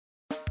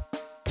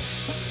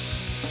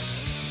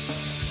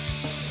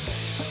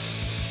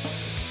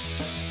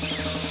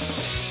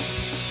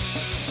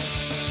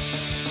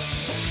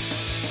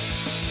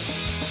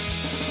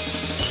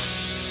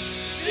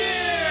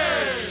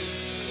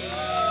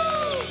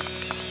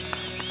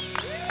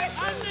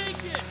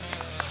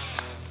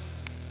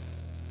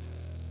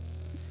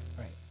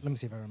Let me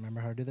see if I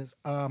remember how to do this.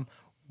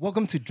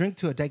 Welcome to Drink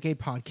to a Decade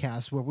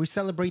podcast, where we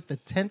celebrate the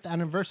 10th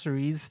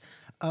anniversaries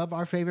of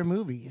our favorite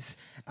movies.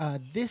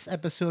 This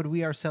episode,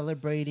 we are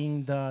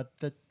celebrating the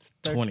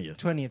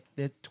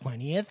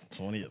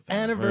 20th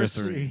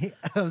anniversary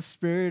of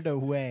Spirit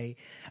Away.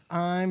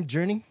 I'm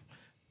Journey.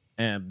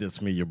 And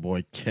this me, your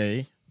boy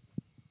K.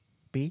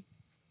 B.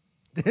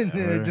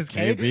 Whatever. Just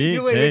K.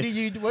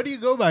 KB, What do you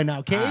go by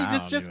now? K. I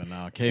don't even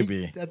know.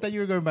 KB. I thought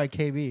you were going by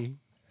KB.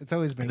 It's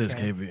always been It is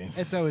K. KB.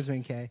 It's always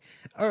been K.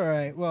 All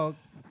right. Well,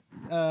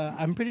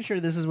 I'm pretty sure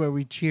this is where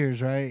we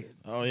cheers, right?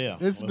 Oh yeah,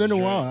 It's Let's been a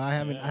drink. while. I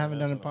haven't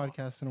done a been while.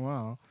 podcast in a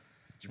while.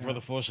 Did you pour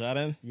the full shot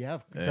in? Yeah,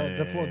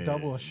 the full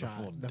double The shot.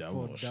 full The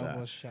full double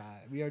double shot.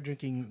 shot. We are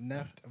drinking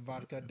Neft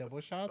vodka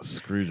double shots.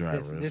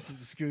 Screwdrivers. This is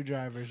the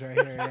screwdrivers right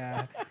here.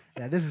 Yeah,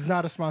 yeah. This is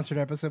not a sponsored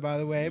episode, by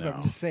the way, but I'm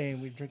No. just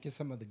saying we're drinking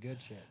some of the good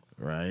shit.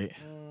 Right.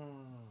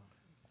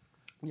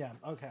 Yeah.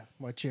 Okay.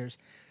 Well, cheers.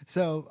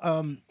 So,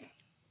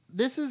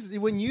 this is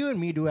when you and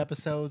me do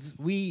episodes.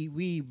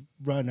 We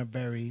run a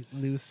very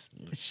loose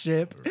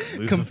ship,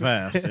 Loose and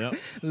fast. Yep.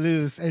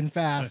 loose and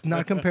fast.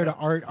 Not compared to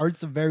Art.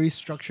 Art's a very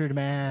structured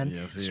man.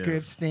 Yes, he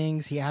Scripts is.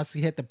 things. He has to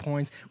hit the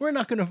points. We're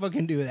not gonna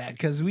fucking do that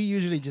because we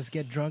usually just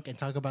get drunk and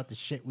talk about the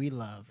shit we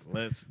love.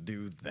 Let's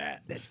do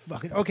that. That's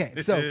fucking okay.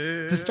 So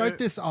to start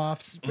this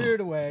off,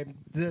 Spirit Away,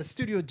 the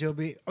Studio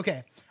Ghibli.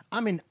 Okay,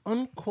 I'm an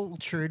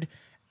uncultured,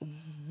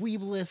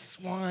 weebless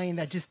swine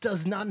that just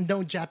does not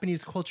know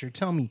Japanese culture.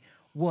 Tell me,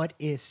 what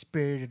is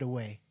Spirited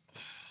Away?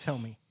 Tell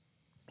me.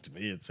 To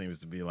me, it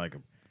seems to be like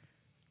a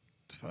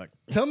fuck.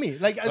 Tell me,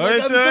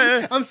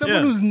 it's, I'm someone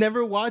yeah. who's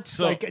never watched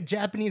So- like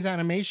Japanese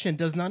animation,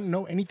 does not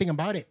know anything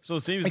about it. So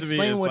it seems to me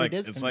Explain it's what like it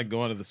is it's to like me.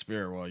 going to the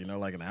spirit world. You know,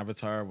 like an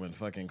Avatar when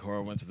fucking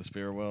Korra went to the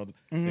spirit world.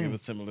 I think it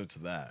was similar to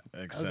that,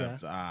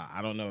 except I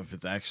don't know if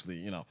it's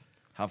actually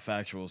how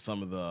factual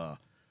some of the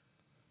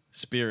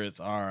spirits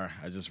are.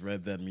 I just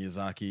read that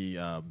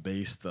Miyazaki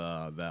based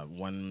that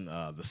one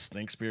the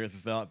snake spirit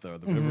thought the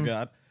river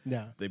god.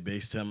 Yeah. He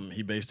based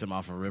him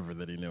off a river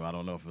that he knew. I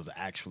don't know if it was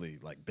actually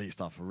like based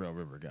off a real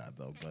river god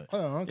though, but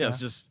Oh, okay. yeah, it's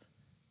just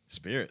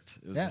spirits.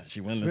 It was, Yeah, she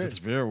went into the spirits.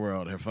 spirit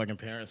world. Her fucking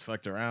parents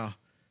fucked around,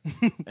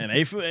 and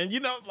ate food. And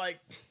like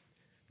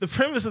the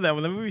premise of that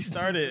when the movie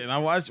started, and I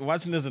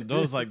watching this and I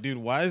was like, dude,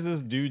 why is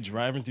this dude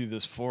driving through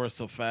this forest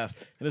so fast?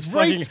 And it's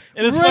Right,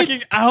 fucking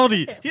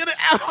Audi. He had an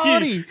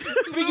Audi, Audi.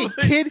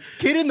 freaking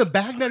kid in the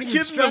back, not even Kid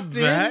in strapped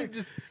the back. in.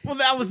 Just Well,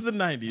 that was the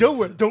 90s.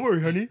 don't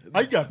worry, honey.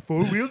 I got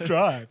 4-wheel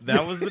drive.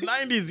 That was the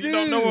 90s. You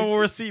don't know when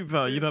we're a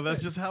seatbelt.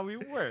 That's just how we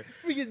were.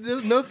 Freaking,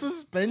 there's no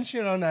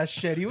suspension on that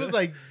shit. He was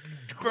like,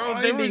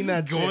 Bro, they were grinding just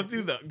that going shit.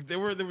 through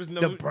there was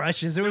no The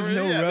brushes. There was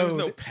no road. There was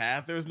no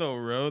path. There was no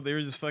road. They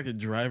were just fucking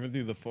driving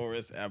through the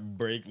forest at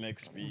breakneck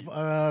speed.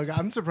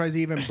 I'm surprised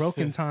he even broke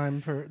in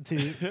time for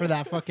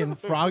that fucking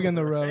frog in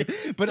the road.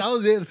 But I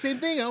was the same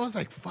thing. I was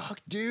like, "Fuck,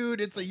 dude!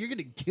 It's like you're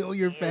gonna kill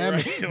your family.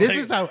 Right? This Like,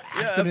 is how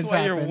accidents that's why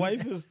happen." your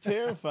wife is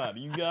terrified.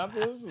 You got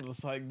this? And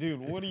it's like, dude,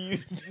 what are you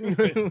doing?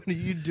 What are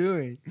you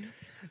doing?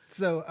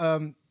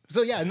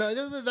 So yeah,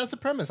 no, that's the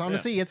premise.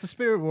 Honestly, it's a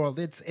spirit world.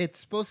 It's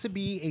supposed to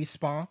be a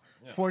spa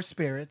for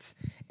spirits,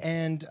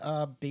 and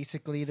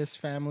basically, this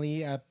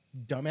family,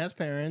 dumbass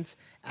parents,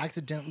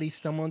 accidentally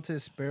stumble into the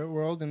spirit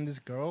world, and this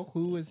girl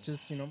who is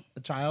just a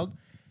child,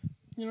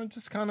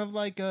 just kind of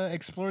like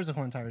explores the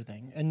whole entire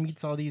thing and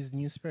meets all these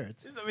new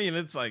spirits. I mean,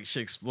 it's like she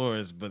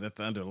explores, but at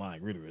the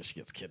underlying root of it, she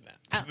gets kidnapped.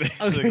 Okay,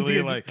 Basically,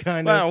 dude, like,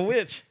 kind wow, of.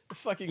 witch, a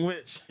fucking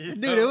witch.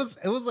 Dude, it was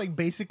like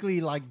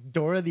basically like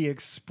Dora the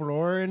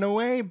Explorer in a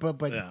way,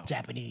 but Yeah.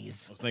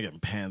 Japanese. I was thinking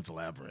Pan's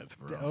Labyrinth,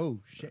 bro. Oh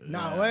shit! No,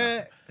 Yeah.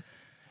 what?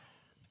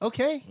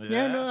 Okay,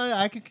 yeah, no, Yeah.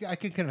 I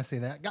could kind of see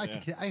that. I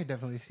could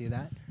definitely see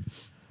that.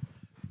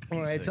 All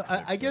right, so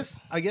I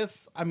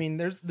guess I mean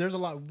there's a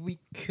lot we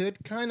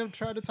could kind of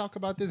try to talk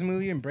about this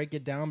movie and break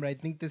it down, but I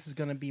think this is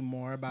gonna be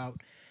more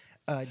about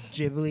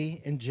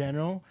Ghibli in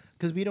general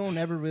because we don't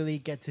ever really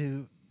get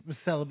to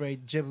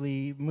celebrate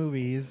Ghibli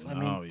movies. I No,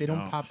 mean, you they don't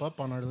don't. pop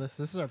up on our list.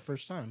 This is our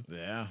first time.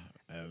 Yeah,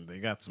 and they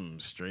got some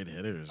straight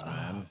hitters,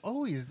 man.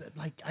 Always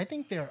like I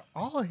think they're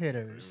all We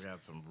hitters.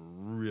 got some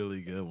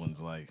really good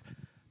ones. Like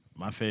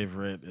my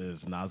favorite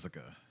is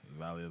Nausicaa,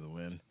 Valley of the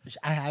Wind.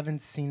 I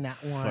haven't seen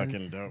that one,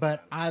 Fucking dope.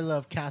 but I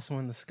love Castle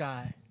in the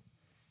Sky.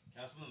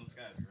 Castle in the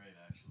Sky is great,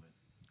 actually.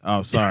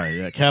 Oh, sorry.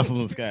 Yeah, Castle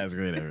in the Sky is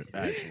great,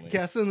 actually.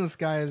 Castle in the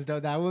Sky is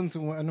dope. That one's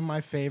one of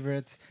my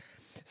favorites.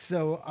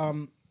 So,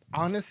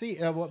 honestly,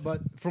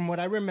 but from what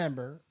I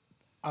remember,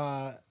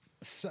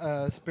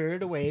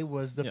 Spirited Away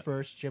was the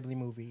first Ghibli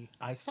movie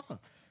I saw.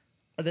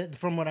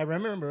 From what I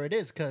remember, it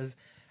is because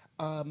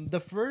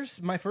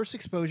my first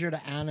exposure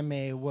to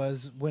anime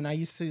was when I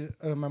used to.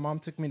 My mom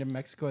took me to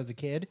Mexico as a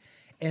kid,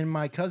 and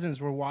my cousins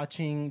were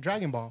watching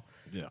Dragon Ball.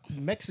 Yeah.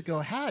 Mexico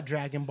had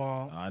Dragon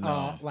Ball, I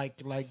know.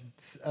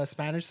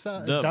 Spanish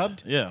Dubbed.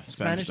 dubbed, Yeah, Spanish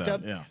Spanish dubbed.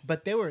 dubbed, yeah.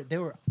 But they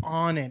were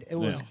on it. It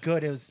was Yeah.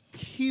 good. It was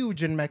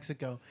huge in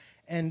Mexico,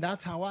 and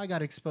that's how I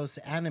got exposed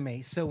to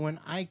anime. So when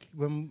I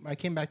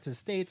came back to the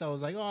States, I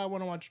was like, oh, I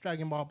want to watch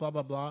Dragon Ball, blah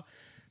blah blah.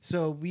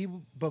 So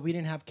but we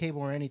didn't have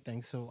cable or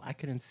anything, so I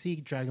couldn't see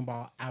Dragon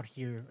Ball out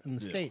here in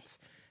the States.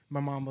 My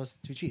mom was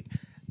too cheap.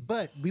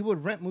 But we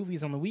would rent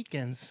movies on the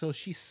weekends, so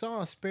she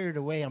saw Spirited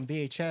Away on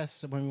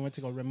VHS when we went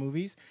to go rent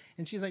movies,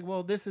 and she's like,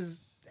 "Well, this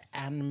is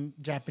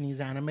Japanese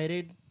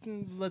animated.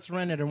 Let's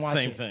rent it and watch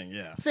Same it." thing,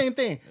 yeah. Same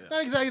thing.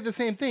 Not exactly the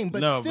same thing,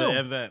 but no, still.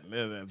 but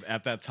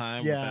at that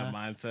time, with that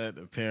mindset,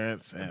 the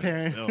parents,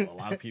 and still a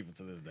lot of people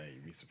to this day,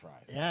 you'd be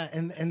surprised. Yeah,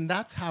 and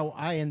that's how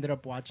I ended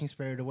up watching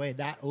Spirited Away.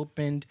 That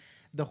opened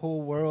the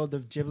whole world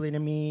of Ghibli to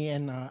me,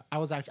 and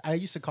I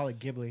used to call it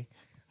Ghibli.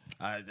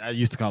 I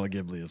used to call it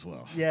Ghibli as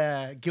well.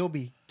 Yeah,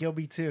 Gilby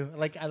too.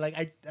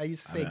 I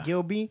used to say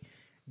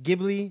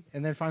Ghibli,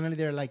 and then finally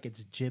they're like,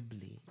 it's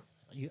Ghibli,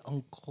 you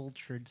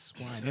uncultured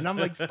swine, and I'm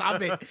like,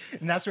 stop it.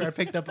 And that's where I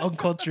picked up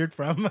uncultured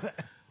from.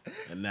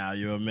 And now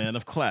you're a man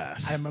of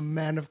class. I'm a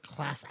man of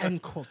class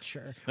and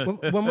culture.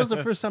 When was the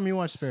first time you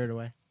watched Spirited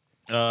Away?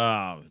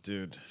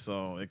 Dude,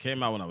 so it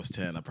came out when I was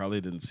 10. I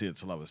probably didn't see it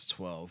till I was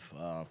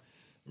 12.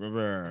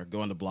 Remember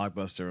going to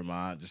Blockbuster with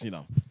my, just,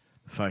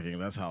 fucking,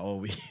 that's how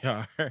old we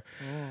are.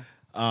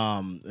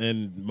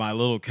 And my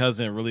little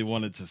cousin really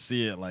wanted to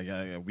see it. Like,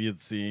 we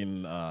had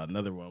seen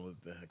another one. What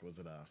the heck was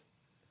it?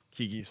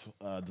 Kiki's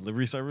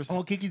Delivery Service.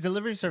 Oh, Kiki's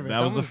Delivery Service.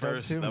 That was the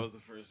first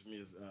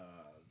Ghibli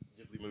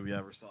movie I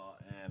ever saw,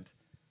 and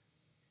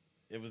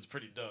it was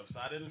pretty dope. So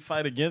I didn't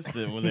fight against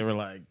it when they were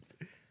like,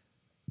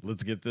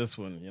 let's get this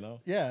one,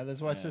 Yeah, let's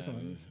watch this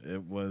one.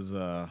 It was,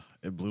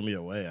 it blew me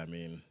away. I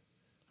mean,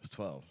 I was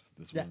 12.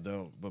 This was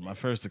dope. But my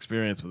first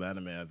experience with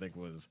anime, I think,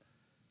 was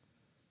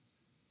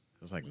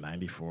like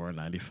 94,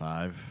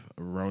 95.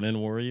 Ronin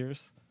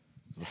Warriors.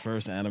 It was the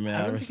first anime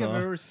I ever saw.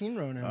 I've ever seen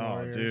Ronin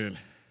Warriors. Oh, dude.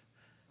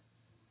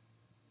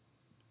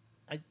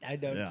 I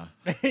don't. Yeah.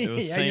 It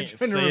was you're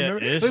trying to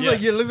remember. It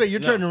looks like you're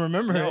trying to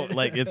remember it.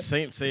 Like, it's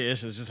Saint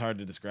Seiya-ish. It's just hard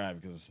to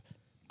describe because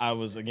I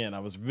was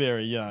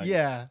very young.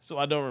 Yeah. So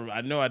I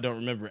know I don't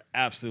remember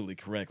absolutely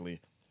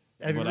correctly.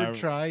 Have you ever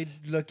tried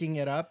looking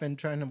it up and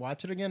trying to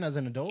watch it again as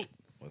an adult?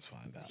 Let's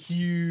find out.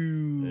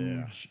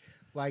 Huge. Yeah.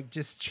 Like,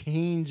 just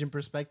change in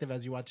perspective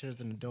as you watch it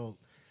as an adult.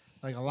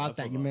 Like, a lot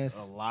that you miss.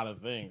 A lot of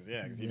things,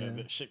 yeah. Because,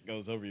 that shit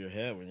goes over your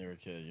head when you're a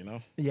kid,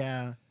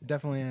 Yeah,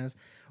 definitely is.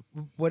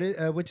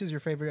 Which is your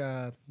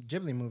favorite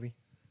Ghibli movie?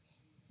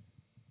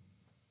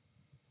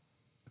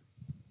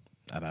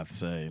 I'd have to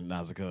say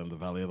Nausicaa and the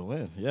Valley of the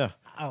Wind. Yeah.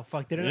 Oh,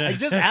 fuck. I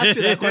just asked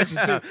you that question,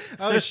 too.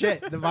 Oh,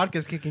 shit. The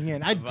vodka's kicking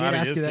in. I did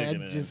ask you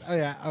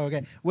that. Oh,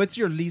 okay. What's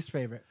your least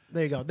favorite?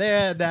 There you go.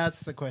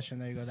 That's the question.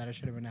 There you go. That I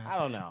should have been asked. I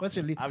don't know. What's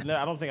your least? I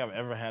don't think I've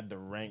ever had to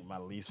rank my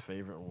least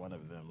favorite one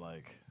of them.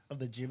 Like, of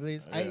the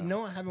Ghiblis? Yeah. I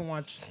know I haven't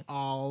watched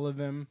all of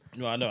them.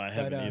 No, I know I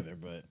haven't either,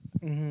 but...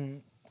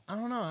 I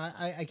don't know.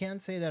 I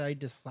can't say that I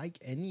dislike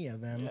any of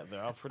them. Yeah,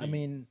 they're all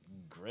pretty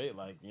great.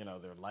 Like,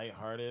 they're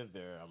lighthearted.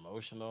 They're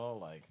emotional.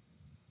 Like,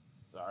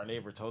 Our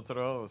Neighbor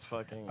Totoro was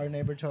fucking... Our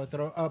Neighbor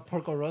Totoro.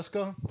 Porco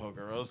Rosso.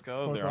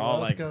 They're all,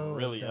 like,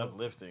 really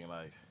uplifting.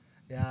 Like...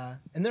 Yeah,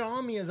 and they're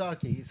all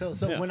Miyazaki. So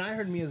when I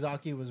heard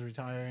Miyazaki was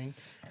retiring,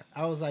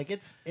 I was like,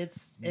 it's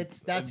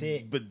that's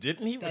it. But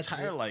didn't he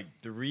retire like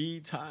 3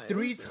 times?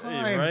 3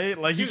 times, right?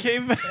 Like, he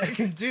came back.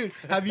 Dude,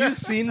 have you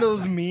seen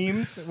those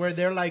memes where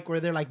they're like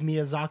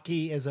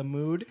Miyazaki is a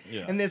mood,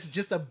 and there's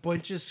just a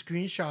bunch of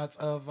screenshots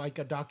of like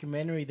a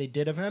documentary they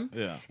did of him,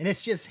 and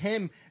it's just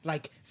him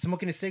like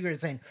smoking a cigarette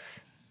saying,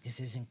 this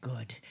isn't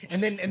good,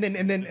 and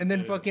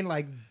then fucking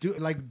like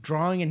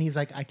drawing, and he's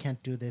like, I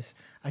can't do this,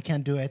 I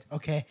can't do it.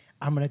 Okay,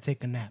 I'm gonna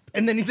take a nap,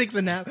 and then he takes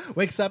a nap,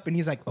 wakes up, and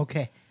he's like,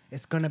 okay,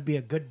 it's gonna be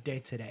a good day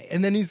today,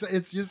 and then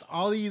it's just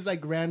all these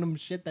like random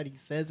shit that he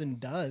says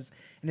and does,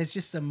 and it's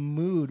just a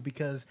mood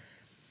because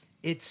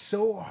it's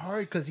so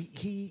hard because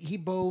he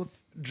both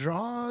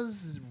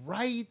draws,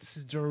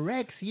 writes,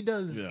 directs, he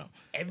does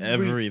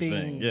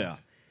everything. Yeah.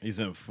 He's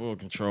in full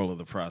control of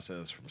the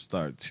process from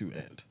start to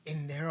end.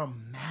 And they're a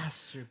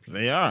masterpiece.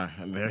 They are.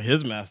 And they're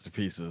his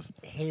masterpieces.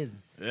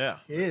 Yeah.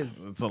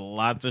 It's a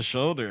lot to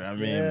shoulder. I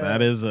mean,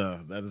 that is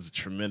a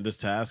tremendous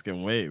task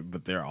and weight,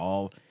 but they're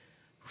all,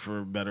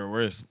 for better or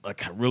worse,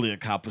 like really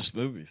accomplished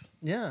movies.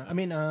 Yeah. I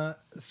mean,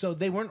 so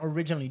they weren't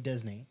originally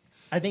Disney.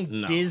 I think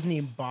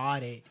Disney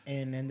bought it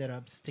and ended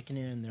up sticking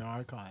it in their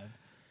archive.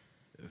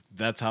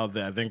 That's how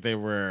I think they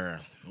were,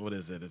 what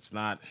is it? It's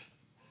not...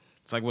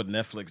 It's like what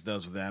Netflix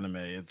does with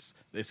anime.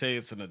 They say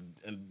it's a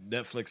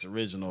Netflix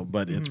original,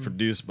 but it's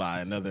produced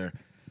by another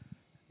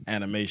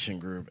animation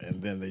group,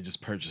 and then they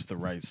just purchase the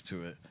rights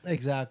to it.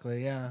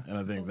 Exactly, yeah. And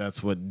I think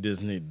that's what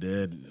Disney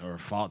did, or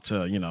fought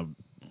to,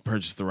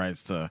 purchase the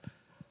rights to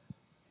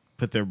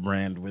put their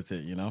brand with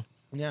it,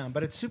 Yeah,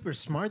 but it's super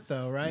smart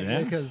though, right?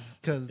 Yeah. Because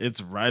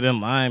it's right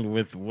in line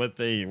with what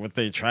they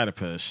try to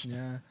push.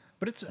 Yeah,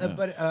 but it's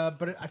but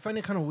I find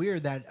it kind of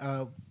weird that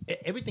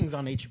everything's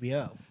on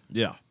HBO.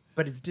 Yeah.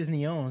 But it's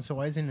Disney owned, so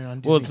why isn't it on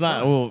Disney? Well, it's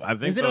not. Well, I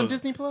think is it on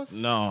Disney Plus?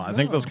 No, I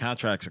think those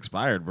contracts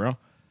expired, bro.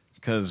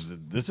 Because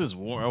this is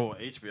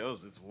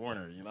HBO's. It's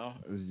Warner.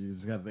 You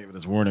just got to think of it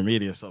as Warner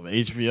Media. So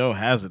if HBO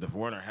has it, if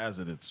Warner has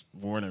it, it's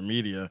Warner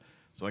Media.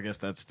 So I guess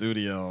that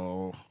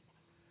studio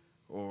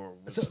or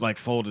was like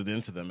folded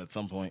into them at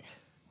some point.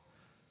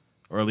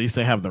 Or at least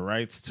they have the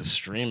rights to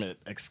stream it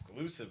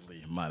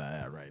exclusively, might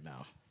I add, right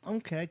now.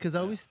 Okay, because I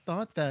always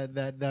thought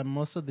that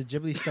most of the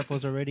Ghibli stuff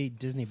was already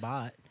Disney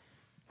bought.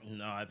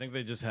 No, I think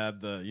they just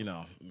had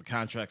the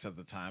contracts at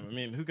the time. I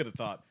mean, who could have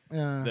thought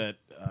that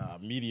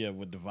media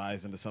would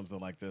devise into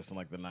something like this in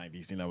like the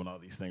 90s, when all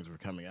these things were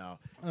coming out.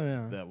 Oh,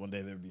 yeah. That one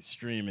day there'd be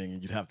streaming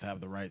and you'd have to have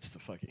the rights to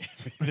fucking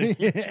everything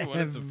you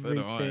wanted to put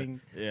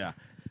on. Yeah.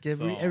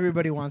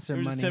 Everybody wants their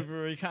money.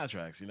 Temporary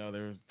contracts,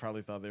 they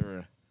probably thought they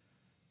were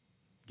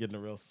getting a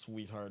real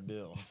sweetheart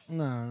deal.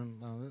 No,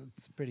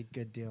 it's a pretty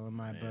good deal in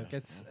my book.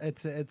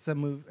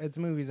 It's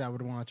movies I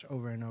would watch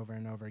over and over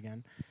and over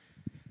again.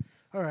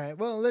 All right,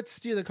 well, let's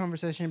steer the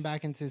conversation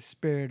back into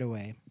Spirited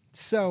Away.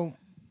 So,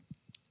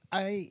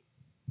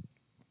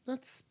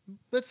 let's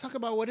talk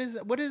about what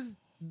is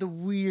the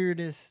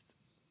weirdest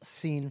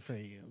scene for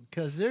you,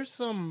 because there's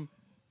some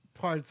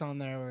parts on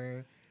there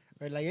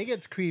where like it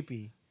gets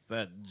creepy. It's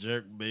that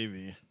jerk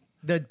baby.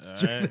 Wait.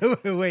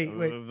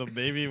 The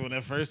baby, when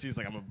at first he's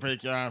like, I'm gonna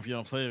break your arm if you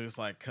don't play. It's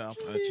like, I'll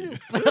punch you.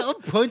 I'll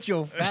punch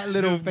your fat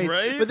little face.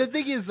 Right? But the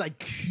thing is,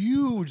 like,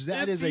 huge.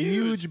 It's a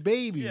huge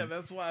baby. Yeah,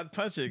 that's why I'd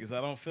punch it, because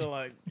I don't feel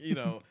like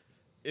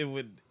it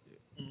would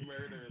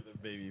murder the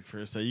baby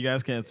per se. You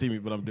guys can't see me,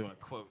 but I'm doing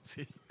quotes.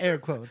 Air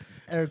quotes.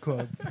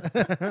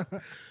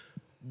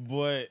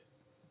 But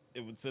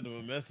it would send him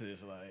a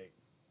message like,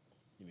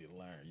 you need to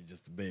learn. You're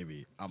just a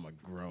baby. I'm a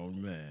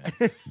grown man.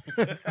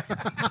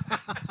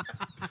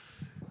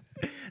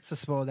 It's a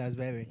spoiled ass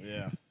baby.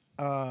 Yeah.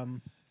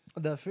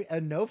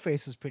 The No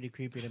Face was pretty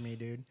creepy to me,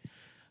 dude.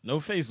 No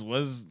Face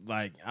was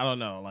like, I don't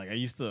know. Like I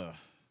used to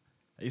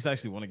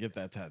actually want to get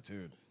that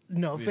tattooed.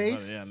 No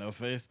Face. Yeah, No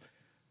Face.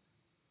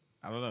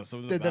 I don't know.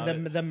 Something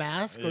the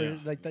mask or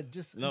like that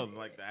just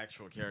like the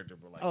actual character,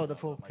 but like the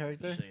full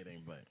character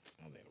shading, but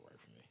I don't think it'll work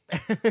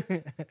for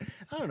me.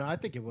 I don't know. I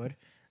think it would.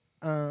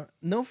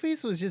 No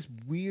Face was just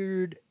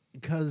weird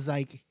because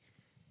like.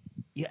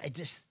 Yeah,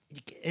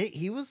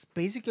 he was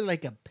basically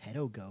like a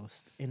pedo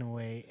ghost in a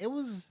way. It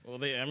was.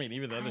 Well,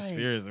 even the other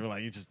spirits, they were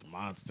like, he's just a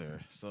monster.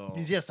 So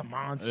he's just a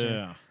monster.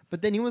 Yeah.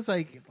 But then he was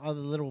like all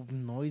the little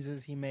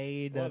noises he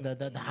made,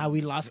 how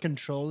he lost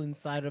control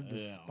inside of the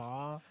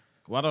spa.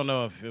 Well, I don't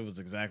know if it was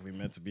exactly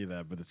meant to be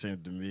that, but it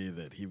seemed to me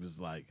that he was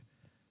like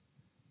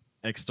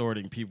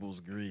extorting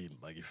people's greed.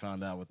 Like he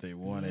found out what they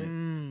wanted,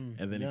 and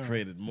then he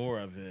created more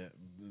of it.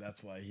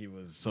 That's why he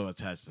was so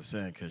attached to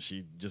Sin, because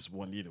she just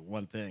needed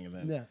one thing, and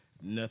then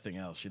nothing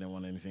else. She didn't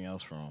want anything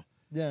else from him.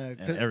 Yeah,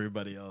 and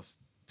everybody else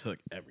took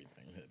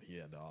everything that he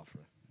had to offer.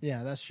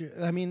 Yeah, that's true.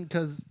 I mean,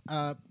 because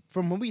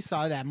from when we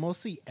saw that,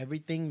 mostly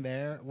everything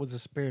there was a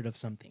spirit of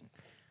something.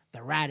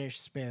 The radish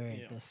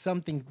spirit, the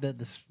something,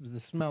 the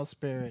smell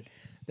spirit.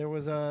 There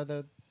was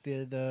the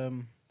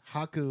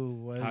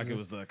Haku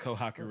was the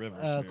Kohaku River.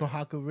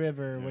 Kohaku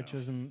River, which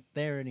wasn't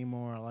there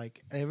anymore.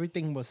 Like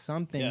everything was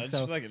something. Yeah, it's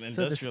just like an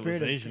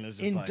industrialization. Is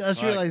just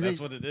industrialization. Like,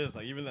 that's what it is.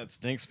 Like even that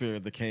stink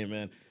spirit that came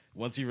in.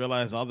 Once you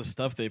realize all the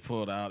stuff they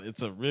pulled out,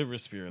 it's a river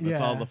spirit.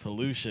 That's all the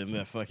pollution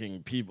that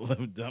fucking people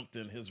have dumped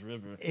in his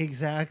river.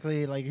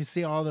 Exactly. Like you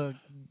see all the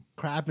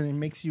crap, and it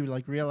makes you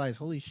like realize,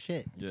 holy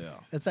shit. Yeah.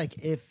 It's like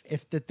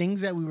if the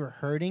things that we were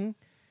hurting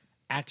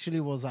actually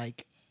was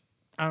like,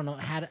 I don't know,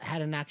 had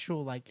an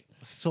actual like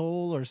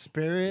soul or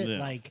spirit,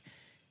 like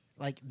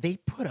they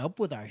put up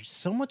with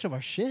so much of our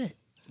shit.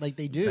 Like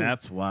they do.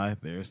 That's why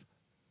there's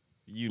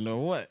you know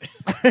what.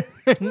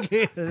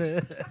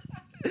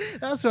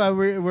 That's why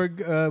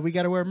we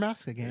gotta wear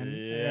masks again.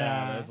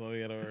 Yeah, that's why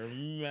we gotta wear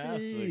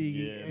masks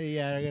again.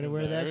 Yeah, I gotta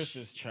wear that. Earth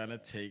is trying to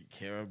take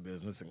care of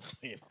business and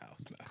clean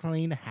house now.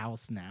 Clean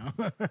house now.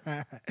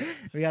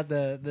 We got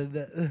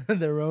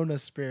the Rona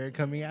spirit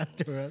coming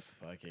after us.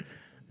 Fucking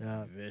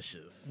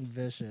vicious.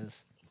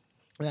 Vicious.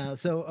 Yeah.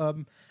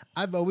 So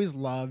I've always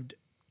loved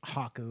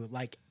Haku,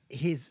 like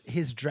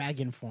his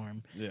dragon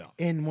form. Yeah.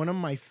 And one of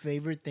my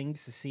favorite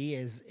things to see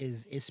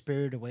is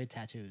Spirited Away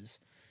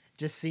tattoos.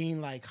 Just seeing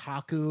like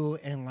Haku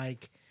and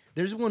like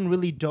there's one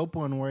really dope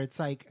one where it's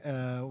like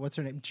what's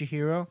her name,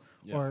 Chihiro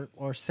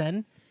or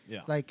Sen,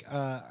 like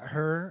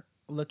her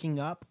looking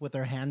up with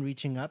her hand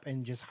reaching up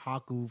and just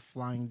Haku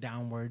flying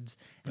downwards,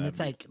 and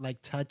it's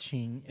like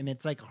touching, and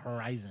it's like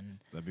horizon.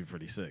 That'd be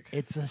pretty sick.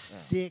 It's a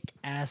sick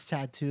ass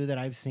tattoo that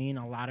I've seen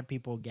a lot of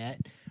people get,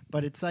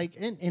 but it's like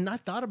and I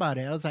thought about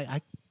it. I was like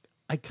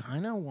I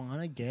kind of want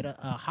to get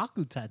a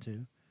Haku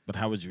tattoo. But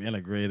how would you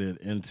integrate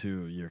it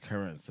into your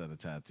current set of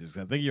tattoos?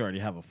 I think you already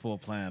have a full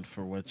plan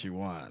for what you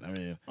want. I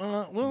mean,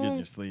 get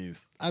your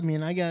sleeves. I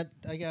mean, I got.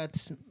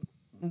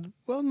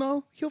 Well,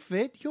 no, he'll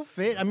fit.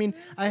 I mean,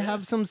 I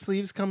have some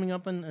sleeves coming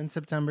up in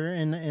September,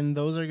 and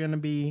those are gonna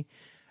be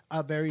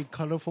very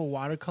colorful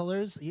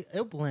watercolors.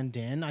 It'll blend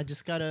in. I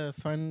just gotta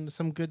find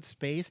some good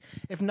space.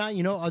 If not,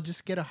 I'll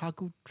just get a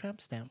Haku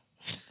tramp stamp.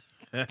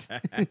 Bet. All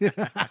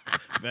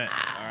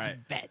right.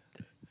 Bet.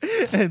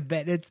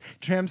 Bet it's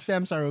tramp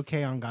stamps are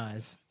okay on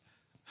guys.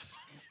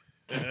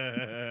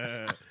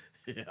 Yeah,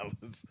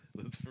 let's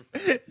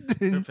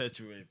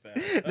perpetuate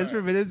that.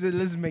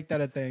 Let's make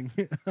that a thing.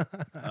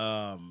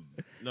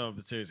 No,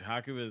 but seriously,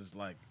 Haku is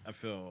like, I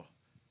feel,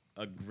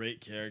 a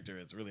great character.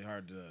 It's really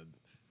hard to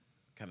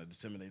kind of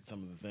disseminate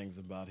some of the things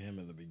about him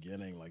in the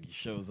beginning. Like he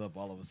shows up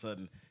all of a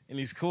sudden and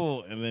he's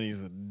cool, and then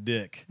he's a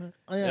dick.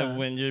 Oh, yeah. And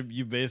when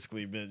you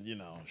basically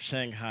been,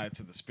 Shanghai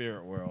to the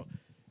spirit world,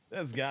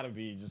 that's got to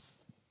be just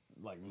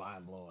like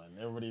mind blowing.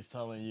 Everybody's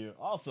telling you.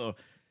 Also,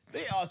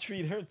 they all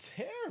treat her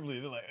terribly.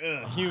 They're like,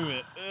 ugh,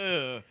 human,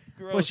 ugh,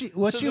 gross.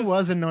 Well, she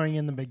was annoying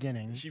in the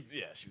beginning. She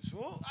was.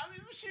 Well, I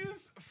mean, she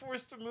was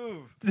forced to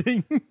move. I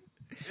don't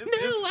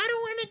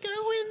want to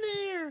go in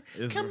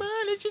there. Come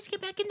on, let's just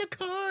get back in the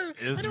car.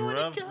 It's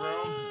rough,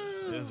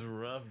 bro. It's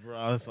rough,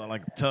 bro. That's all I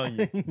can tell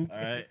you. All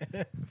right,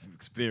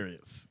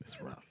 experience.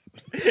 It's rough.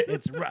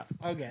 It's rough.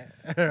 Okay,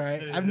 all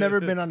right. I've never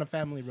been on a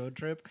family road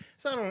trip,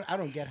 so I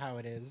don't get how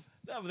it is.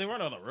 No, but they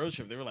weren't on a road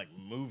trip. They were like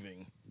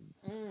moving.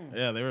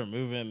 Yeah, they were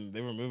moving.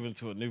 They were moving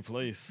to a new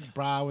place.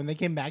 Bro, when they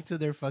came back to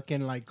their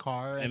fucking like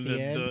car and at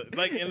the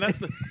end, and that's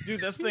the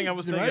dude. That's the thing I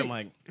was thinking.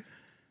 Right. Like,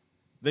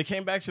 they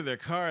came back to their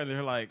car and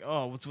they're like,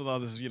 "Oh, what's with all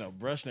this,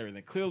 brush and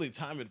everything?" Clearly,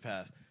 time had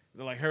passed.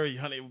 They're like, "Hurry,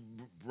 honey!"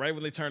 Right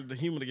when they turned to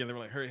human again, they were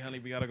like, "Hurry, honey,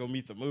 we gotta go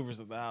meet the movers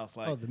at the house."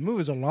 Like, oh, the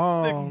movers are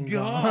long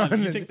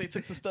gone. You think they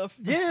took the stuff?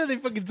 Yeah, they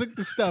fucking took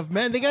the stuff,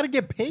 man. They gotta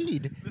get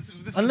paid.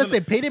 Unless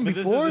they paid him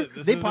before,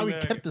 they probably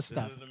kept the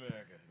stuff.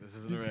 This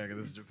isn't America.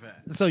 This is Japan.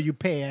 So you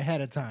pay ahead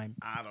of time.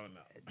 I don't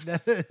know.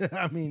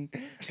 I mean,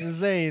 I'm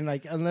saying,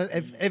 like, unless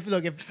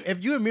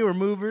if you and me were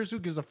movers, who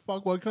gives a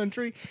fuck what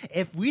country?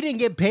 If we didn't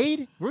get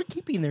paid, we're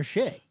keeping their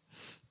shit.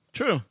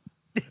 True.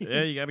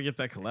 Yeah, you got to get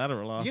that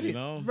collateral off,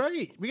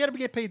 Right. We got to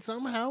get paid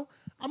somehow.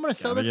 I'm going to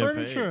sell the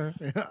furniture.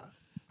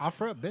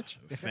 Offer up, bitch.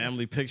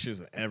 Family pictures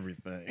and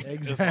everything.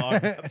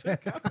 Exactly.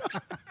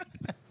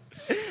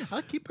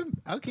 I'll keep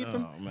him. Oh,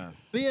 man.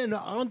 But yeah,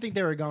 no, I don't think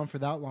they were gone for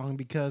that long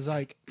because,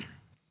 like,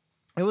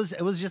 it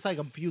was just like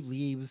a few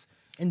leaves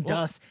and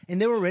dust,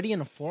 and they were already in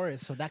a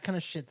forest, so that kind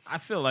of shit's. I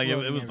feel like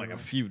it was like a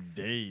few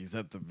days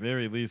at the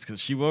very least, because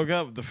she woke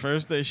up the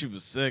first day she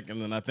was sick, and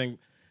then I think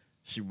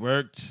she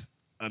worked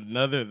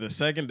the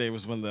second day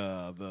was when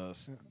the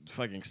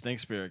fucking stink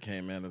spirit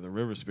came in, or the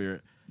river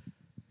spirit,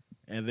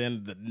 and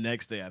then the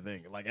next day, I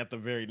think, like at the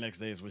very next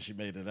day is when she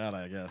made it out,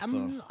 I guess.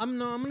 I'm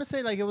gonna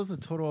say like it was a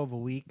total of a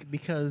week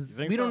because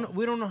we don't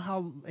know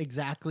how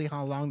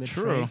long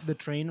the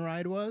train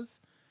ride was.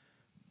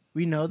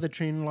 We know the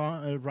train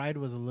ride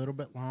was a little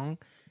bit long,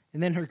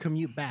 and then her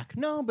commute back.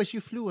 No, but she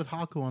flew with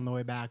Haku on the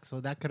way back, so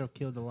that could have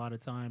killed a lot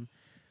of time.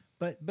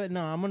 But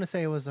no, I'm gonna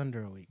say it was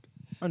under a week,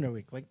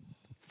 like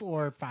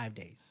 4 or 5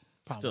 days.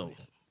 Probably. Still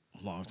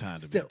a long time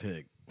to be a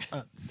pig.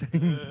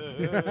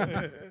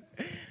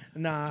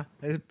 No,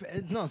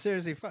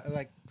 seriously, fuck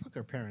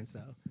her parents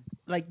though.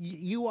 Like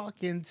you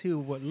walk into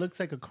what looks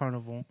like a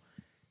carnival,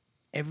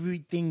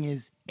 everything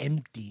is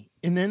empty,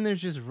 and then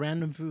there's just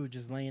random food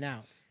just laying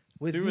out.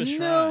 With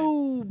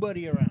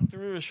nobody around.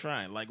 Through a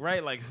shrine. Like,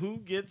 right? Like, who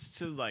gets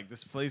to, like,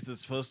 this place that's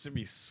supposed to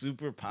be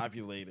super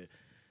populated?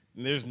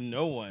 And there's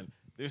no one.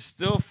 There's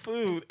still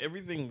food.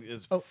 Everything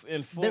is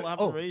in full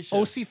operation.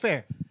 OC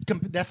Fair.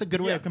 That's a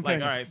good way of comparing.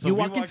 Like, all right, so you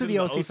walk into the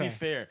OC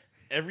Fair.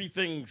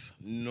 Everything's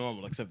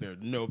normal except there are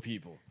no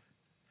people.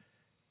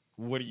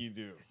 What do you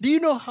do? Do you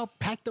know how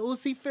packed the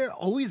OC Fair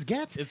always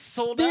gets? It's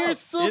sold out. They're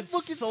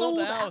fucking sold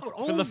out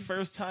for the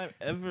first time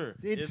ever.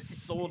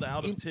 It's sold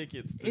out of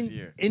tickets this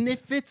year. And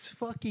if it's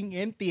fucking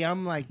empty,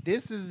 I'm like,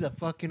 this is the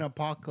fucking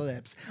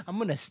apocalypse. I'm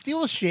gonna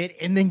steal shit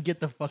and then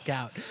get the fuck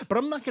out. But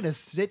I'm not gonna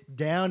sit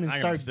down and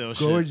start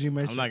gorging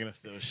my shit. I'm not gonna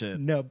steal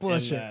shit. No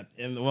bullshit.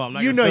 I'm not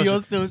gonna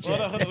you'll steal shit.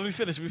 Hold on. Let me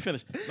finish.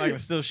 I'm not gonna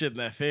steal shit in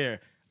that fair.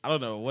 I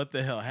don't know what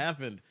the hell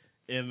happened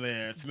in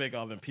there to make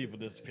all them people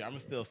disappear. I'm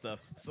gonna steal stuff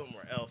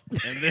somewhere else,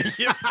 and then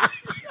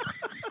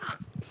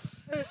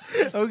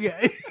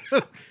okay.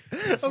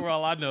 For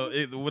all I know,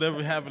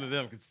 whatever happened to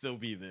them could still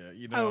be there.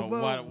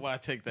 Why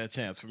take that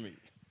chance for me?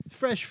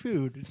 Fresh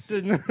food.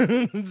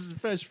 It's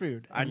fresh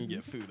food. I can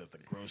get food at the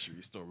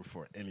grocery store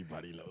before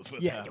anybody knows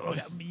what's happening.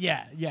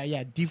 Yeah.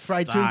 Deep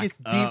fried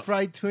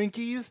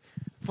Twinkies.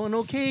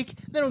 Funnel cake.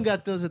 They don't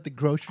got those at the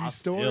grocery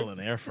store. I'll steal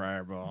an air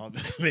fryer, bro. I'll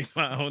make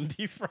my own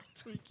deep fried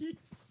Twinkies.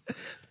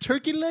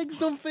 Turkey legs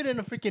don't fit in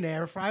a freaking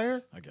air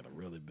fryer. I got a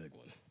really big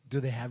one. Do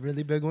they have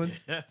really big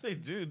ones? Yeah, they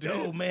do, dude.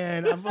 Oh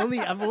man, I've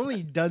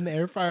only done the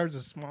air fryers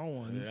of small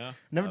ones. Yeah.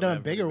 Never done a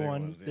bigger one.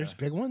 Ones, yeah. There's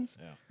big ones?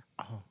 Yeah.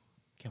 Oh,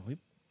 can we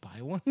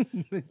buy one?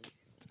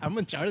 How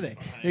much are they?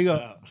 There you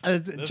go.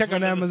 Check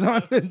on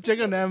Amazon. Check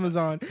on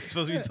Amazon. You're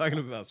supposed to be talking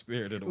about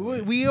Spirited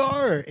Away. We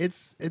are.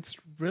 It's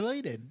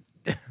related.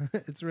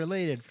 It's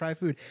related. Fried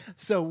food.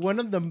 So one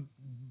of the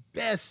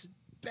best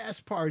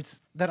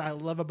parts that I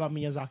love about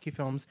Miyazaki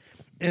films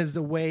is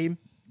the way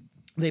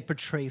they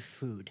portray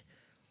food.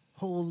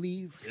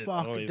 Holy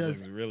fuck, it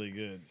looks really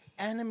good.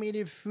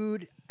 Animated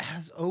food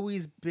has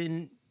always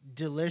been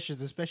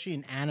delicious, especially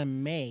in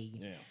anime.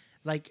 Yeah.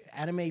 Like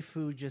anime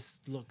food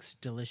just looks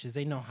delicious.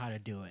 They know how to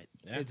do it.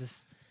 Yeah. It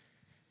just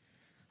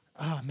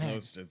Oh It's man.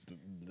 it's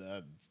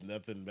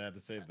nothing bad to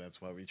say. That's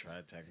why we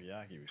tried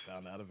takoyaki. We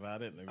found out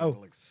about it, and it Oh.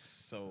 looks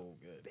so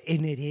good.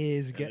 And it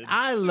is good. it's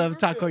I love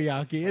super good.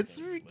 takoyaki. It's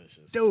Fucking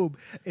delicious. dope.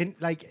 And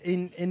like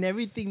in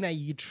everything that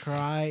you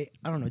try,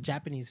 I don't know,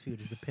 Japanese food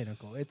is the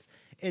pinnacle.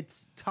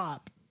 It's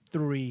top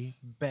 3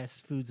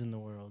 best foods in the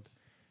world.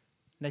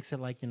 Next to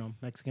like,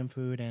 Mexican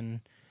food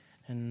and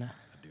I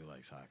do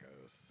like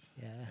tacos.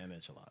 Yeah. And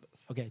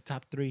enchiladas. okay,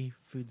 top 3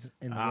 foods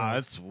in the world.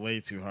 It's way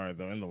too hard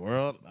though. In the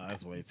world,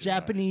 that's way too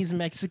Japanese,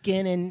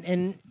 Mexican,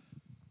 and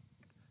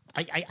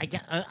I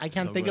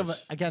can't So think of much.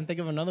 I can't think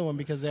of another one hard.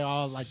 because they're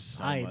all like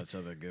so tied. much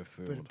other good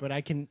food. But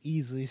I can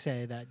easily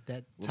say that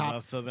What top.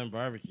 about Southern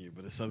barbecue?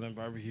 But is Southern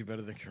barbecue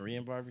better than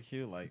Korean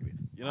barbecue? Like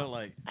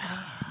like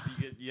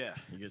you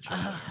get tried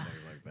and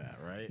things like that,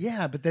 right?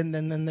 Yeah, but then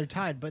they're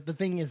tied. But the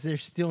thing is, they're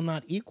still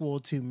not equal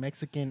to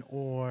Mexican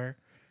or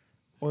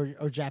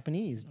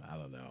Japanese. I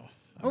don't know.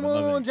 Oh,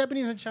 well,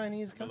 Japanese and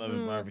Chinese. I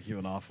love barbecue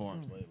in all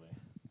forms lately.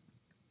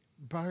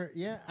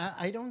 Yeah,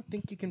 I don't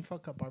think you can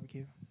fuck up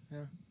barbecue.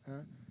 Yeah.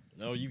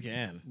 No, you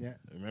can. Yeah.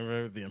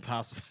 Remember the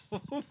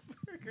Impossible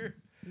Burger?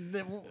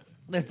 The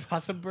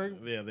Impossible Burger.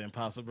 Yeah, the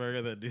Impossible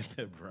Burger that dude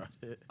that brought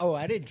it. Oh,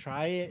 I didn't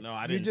try it. No,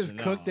 I You didn't. just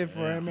cooked it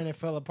for him and it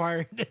fell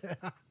apart.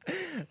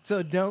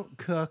 So don't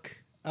cook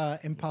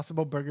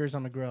Impossible Burgers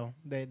on the grill.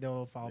 They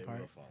will fall They apart.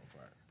 will fall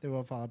apart. They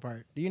will fall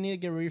apart. Do you need to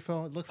get a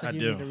refill? It looks like I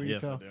you do. need a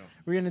Yes, I refill. do.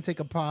 We're gonna take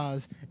a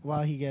pause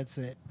while he gets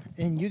it,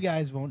 and you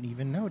guys won't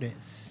even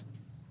notice.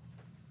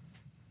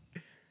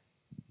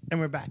 And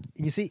we're back.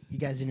 You see, you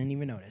guys didn't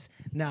even notice.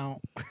 Now,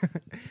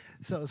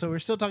 so we're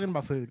still talking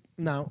about food.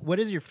 Now, what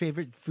is your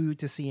favorite food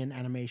to see in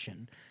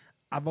animation?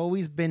 I've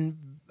always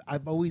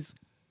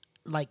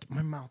like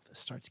my mouth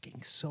starts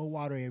getting so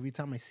watery every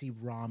time I see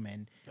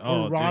ramen.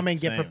 Or dude,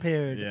 ramen get same.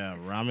 prepared. Yeah,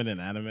 ramen in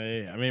anime.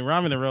 I mean,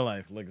 ramen in real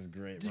life looks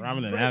great. But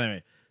ramen in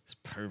anime is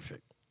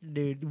perfect.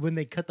 Dude, when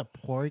they cut the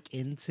pork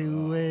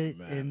into it,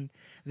 man.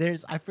 and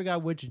I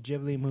forgot which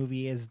Ghibli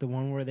movie is the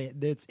one where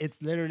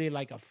it's literally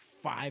like a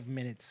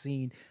 5-minute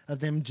scene of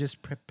them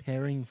just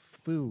preparing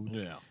food.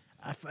 Yeah.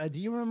 Do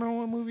you remember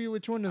what movie?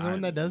 Which one is the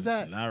one that does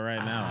that? Not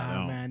right now. I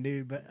don't. Man,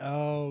 dude, but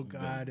oh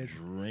god, Been it's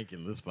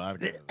drinking this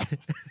vodka.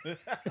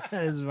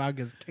 this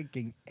vodka's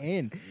kicking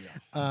in.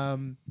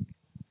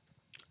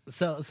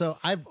 So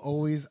I've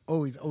always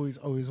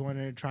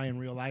wanted to try in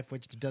real life,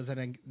 which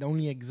doesn't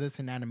only exist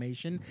in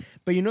animation.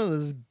 But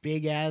those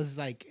big ass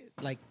like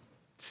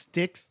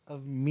sticks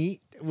of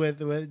meat with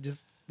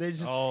just they're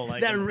just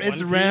like that in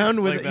it's One round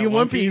Piece? with Like that in One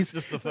one piece, Piece,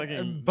 just the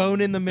fucking bone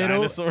in the middle,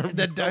 dinosaur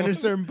the bone.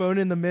 dinosaur bone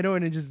in the middle,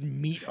 and it just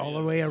meat all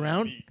the way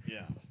around.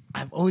 Yeah.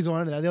 I've always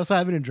wanted that. They also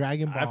have it in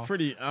Dragon Ball.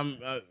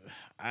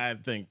 I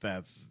think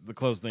that's the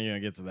closest thing you're gonna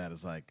get to that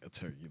is like a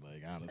turkey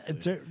leg, honestly.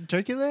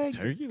 Turkey leg.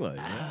 Turkey leg,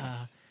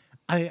 yeah.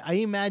 I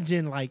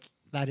imagine like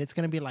that it's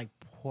gonna be like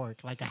pork,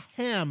 like a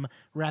ham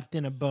wrapped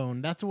in a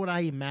bone. That's what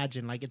I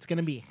imagine. Like it's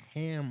gonna be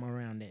ham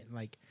around it,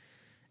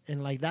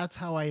 and that's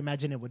how I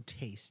imagine it would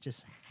taste.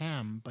 Just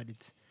ham, but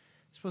it's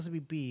supposed to be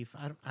beef.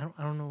 I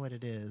don't know what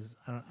it is.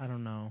 I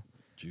don't know.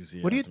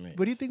 Juicy. What do ass meat.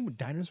 you think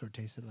dinosaur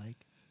tasted like?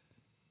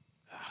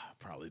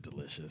 Probably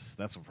delicious.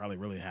 That's what probably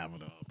really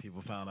happened.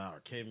 People found out, or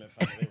cavemen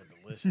found out they were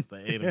delicious.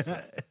 They ate them.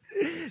 So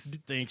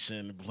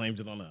extinction, blamed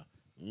it on a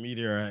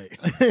meteorite.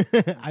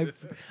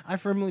 I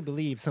firmly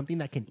believe something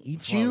that can eat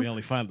That's why you. we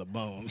only find the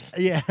bones.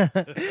 Yeah,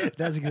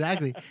 that's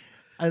exactly.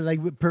 I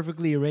like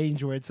perfectly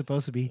arranged where it's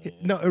supposed to be.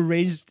 No,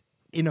 arranged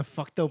in a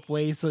fucked up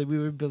way, so we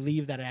would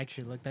believe that it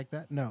actually looked like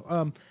that.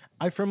 No,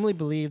 I firmly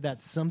believe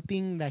that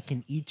something that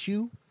can eat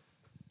you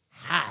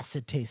has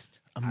to taste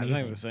amazing. I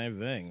think the same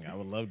thing. I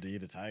would love to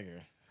eat a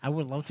tiger. I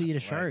would love to eat a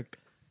shark.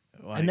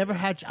 Like, I never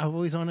had. I've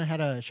always only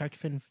had a shark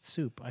fin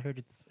soup. I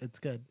heard it's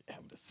good. Yeah,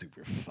 but it's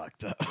super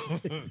fucked up.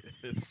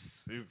 It's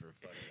super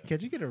fucked up.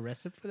 Can't you get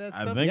arrested for that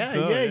I stuff? think yeah,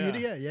 so. yeah,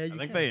 Yeah, you I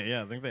think can.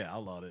 I think they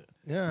outlawed it.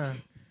 Yeah.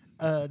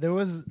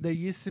 There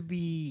used to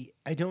be,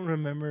 I don't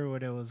remember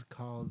what it was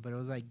called, but it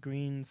was like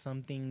green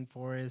something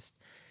forest.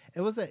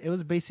 It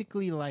was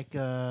basically like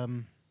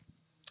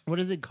what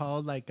is it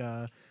called? Like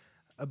a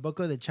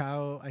Boca de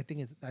Chao. I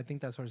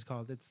think that's what it's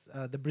called. It's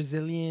the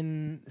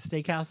Brazilian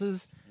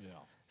steakhouses. Yeah.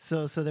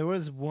 So there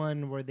was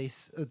one where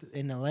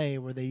in LA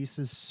where they used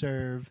to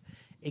serve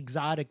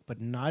exotic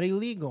but not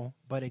illegal,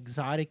 but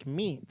exotic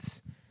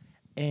meats.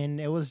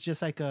 And it was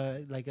just like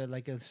I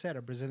said,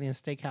 a Brazilian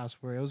steakhouse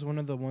where it was one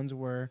of the ones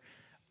where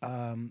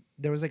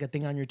there was like a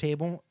thing on your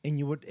table and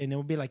it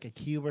would be like a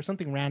cube or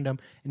something random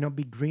and it'll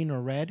be green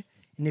or red.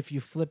 And if you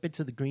flip it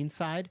to the green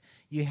side,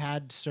 you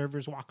had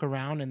servers walk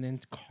around and then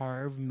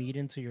carve meat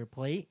into your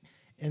plate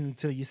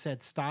until you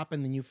said stop,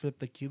 and then you flip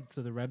the cube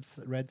to the red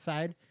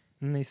side,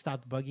 and they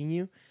stopped bugging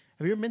you.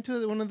 Have you ever been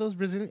to one of those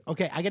Brazilian?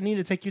 Okay, I need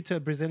to take you to a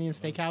Brazilian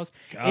steakhouse.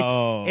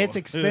 go. It's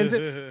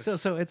expensive.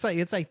 so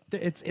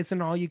it's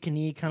an all you can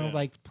eat kind of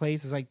like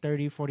place. It's like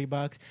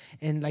 $30-$40,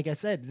 and like I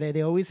said,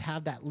 they always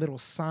have that little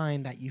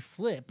sign that you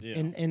flip,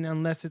 and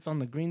unless it's on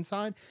the green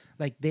side,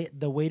 like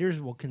the waiters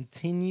will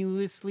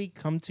continuously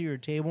come to your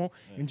table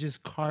and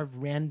just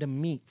carve random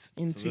meats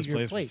into this your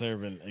place plates. was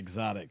serving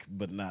exotic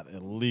but not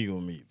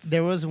illegal meats.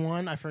 There was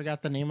one, I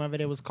forgot the name of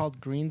it. It was called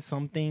Green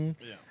something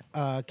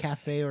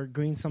cafe or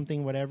Green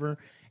something whatever.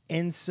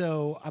 And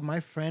so my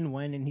friend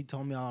went and he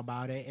told me all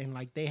about it. And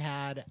like they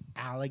had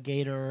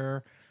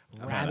alligator,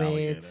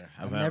 rabbits.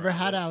 I've never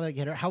had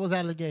alligator. How was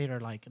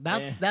alligator like?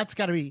 That's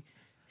got to be.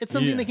 It's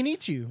something that can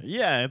eat you.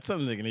 Yeah, it's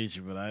something that can eat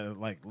you. But I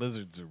like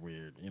lizards are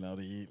weird. You know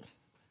to eat.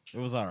 It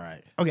was all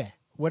right. Okay,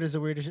 what is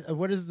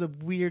the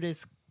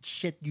weirdest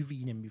shit you've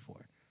eaten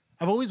before?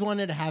 I've always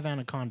wanted to have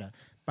anaconda.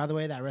 By the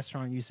way, that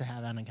restaurant used to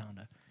have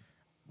anaconda.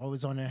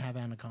 Always wanted to have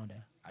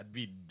anaconda. I'd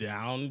be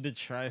down to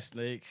try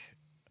snake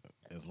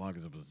as long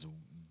as it was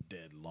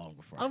dead long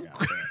before I got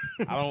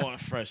there. I don't want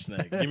fresh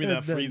snake. Give me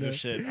that freezer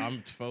shit.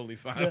 I'm totally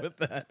fine with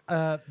that.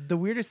 The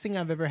weirdest thing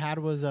I've ever had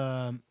was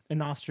an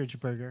ostrich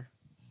burger.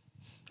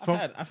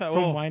 I've had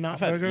Why Not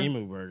Burger?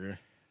 Emu burger.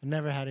 I've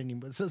never had any.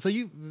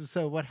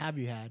 So what have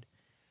you had?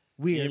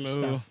 Weird Emu,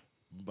 stuff.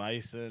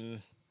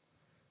 bison,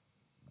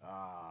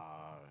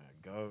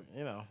 goat.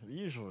 You know the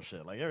usual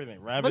shit, like everything.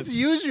 Rabbits. What's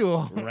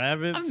usual?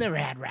 Rabbits. I've never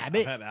had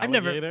rabbit. I've had I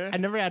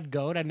never had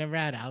goat. I never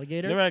had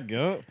alligator. Never had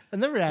goat. I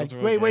never had.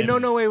 Wait,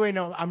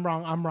 no. I'm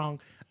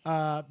wrong.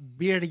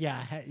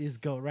 Birria is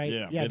goat, right?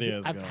 Yeah, birria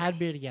is I've goat. had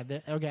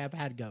birria. Okay, I've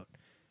had goat.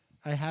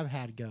 I have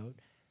had goat.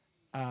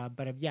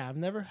 But I've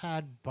never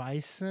had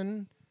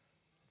bison.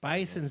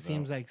 Bison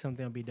seems like something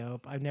that'll be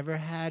dope. I've never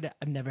had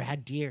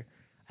deer.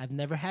 I've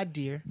never had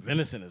deer.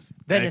 Venison is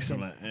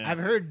excellent. Yeah. I've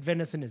heard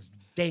venison is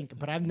dank,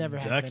 but I've never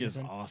had duck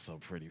venison. is also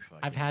pretty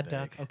fucking. I've had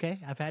dank. duck. Okay,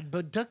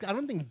 but duck. I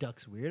don't think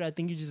duck's weird. I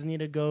think you just need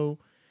to go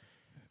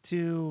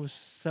to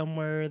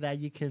somewhere that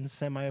you can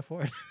semi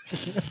afford.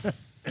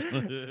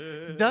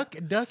 Duck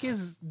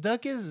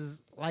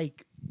is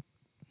like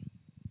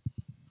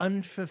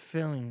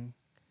unfulfilling.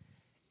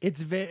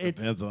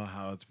 Depends on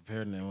how it's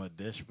prepared and in what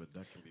dish, but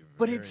duck can be.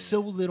 But it's so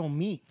little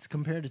meat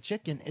compared to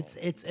chicken.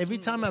 It's every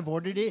time I've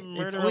ordered it,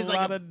 it's always a like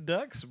lot of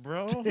ducks,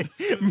 bro.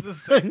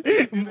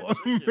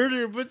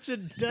 Murder a bunch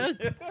of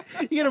ducks.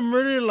 You gotta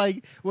murder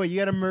you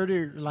gotta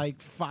murder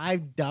like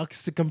 5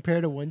 ducks to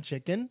compare to 1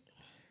 chicken.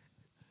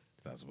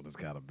 That's what it's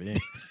gotta be.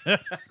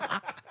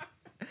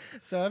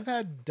 So I've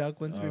had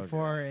duck once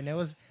before, and it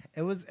was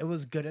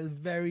good. It was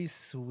very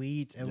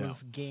sweet. It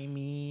was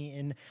gamey,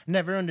 and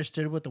never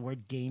understood what the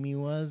word gamey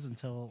was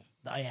until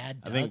I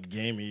had duck. I think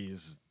gamey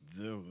is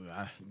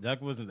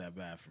duck wasn't that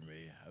bad for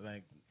me. I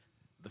think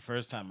the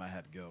first time I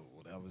had goat,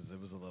 it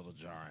was a little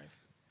jarring.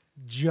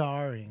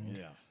 Jarring.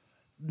 Yeah.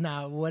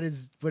 Now, what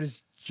is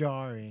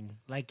jarring?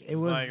 Like it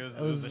was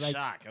a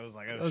shock. It was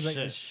like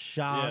a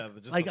shock. Yeah,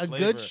 just like the a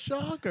flavor. good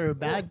shock or a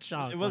bad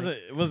shock. It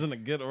wasn't a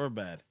good or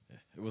bad.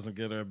 It wasn't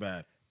good or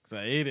bad. Cause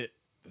I ate it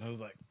and I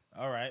was like,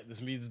 all right, this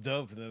meat's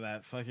dope. And then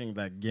that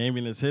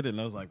gaminess hit it,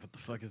 and I was like, what the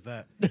fuck is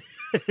that?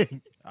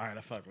 All right,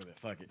 I fuck with it.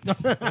 Fuck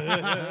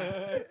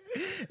it.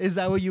 Is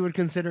that what you would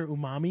consider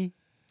umami?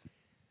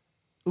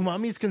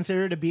 Umami is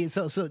considered to be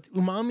so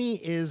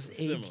umami is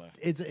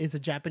it's a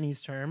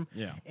Japanese term.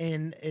 Yeah.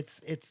 And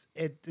it's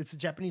a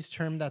Japanese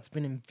term that's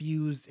been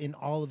infused in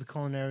all of the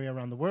culinary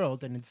around the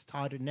world, and it's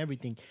taught in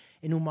everything.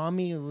 And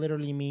umami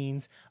literally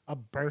means a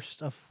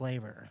burst of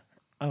flavor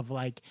of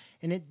and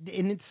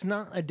it's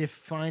not a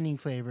defining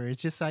flavor.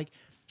 It's just like,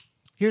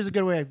 here's a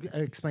good way of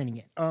explaining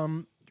it.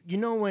 You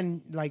know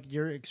when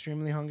you're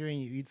extremely hungry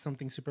and you eat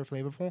something super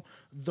flavorful,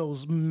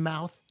 those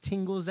mouth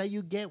tingles that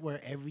you get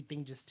where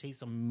everything just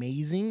tastes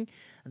amazing,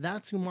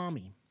 that's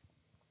umami.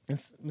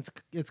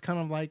 It's kind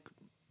of like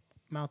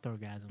mouth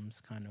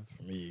orgasms, kind of.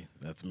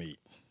 That's meat.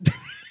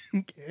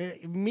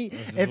 Meat.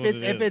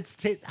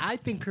 I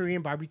think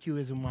Korean barbecue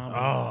is umami.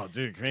 Oh,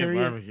 dude, Korean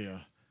barbecue.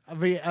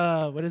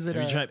 What is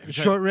it?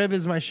 Short rib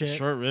is my shit.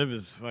 Short rib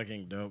is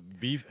fucking dope.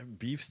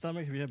 Beef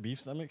stomach? Have you had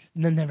beef stomach?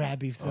 No, never had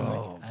beef stomach.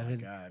 Oh my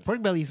God.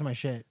 Pork belly is my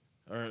shit.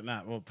 Or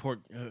not? Well,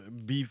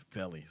 beef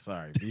belly.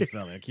 Sorry, beef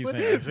belly. I keep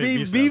saying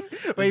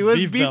beef. Wait,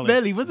 what's beef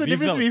belly? What's the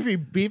difference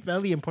between beef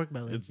belly and pork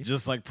belly? It's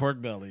just like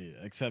pork belly,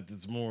 except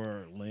it's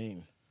more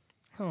lean.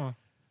 Huh.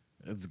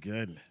 It's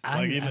good.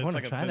 I want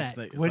to try that.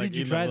 Steak. Where did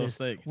you try this?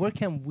 Steak. Where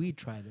can we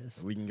try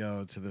this? We can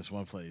go to this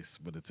one place,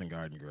 but it's in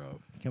Garden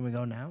Grove. Can we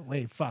go now?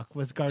 Wait, fuck.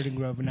 What's Garden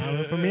Grove? An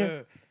hour from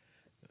here?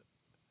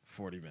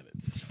 40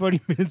 minutes. 40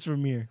 minutes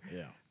from here.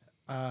 Yeah.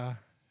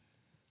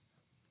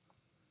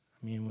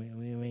 I mean,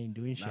 we ain't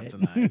doing shit.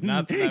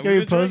 Not tonight.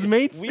 You're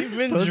Postmates? We've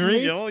been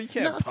drinking. Oh, you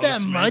can't Not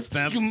that much.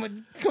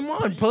 Come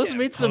on,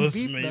 Postmates some beef.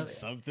 Postmates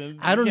something.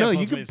 I don't know.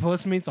 You can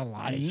Postmates a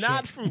lot of shit.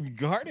 Not from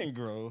Garden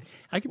Grove.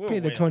 I could pay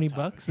the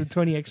 $20, the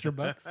 20 extra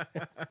bucks.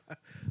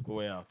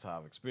 Way off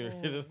topic.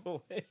 Spirited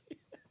away.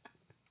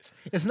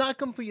 It's not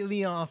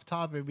completely off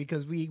topic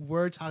because we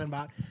were talking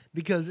about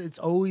because it's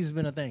always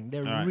been a thing.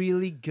 They're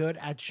really good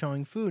at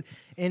showing food,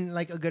 and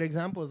like a good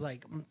example is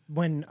like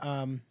when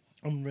I'm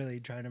really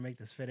trying to make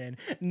this fit in.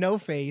 No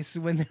Face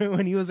when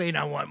he was saying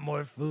I want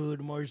more food,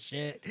 more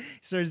shit.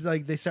 Starts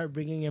like they start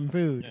bringing him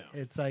food.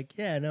 Yeah. It's like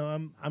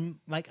I'm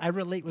like I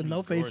relate with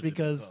No Face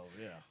because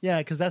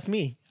because that's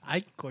me.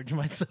 I gorge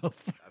myself.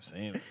 I've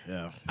seen it.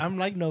 Yeah, I'm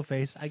like No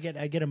Face. I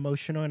get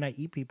emotional and I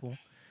eat people.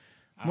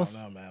 I don't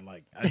know, man.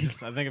 Like I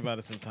think about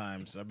it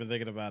sometimes. I've been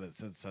thinking about it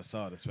since I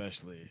saw it,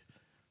 especially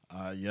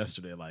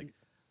yesterday. Like,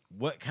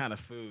 what kind of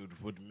food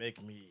would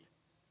make me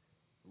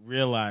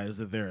realize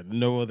that there are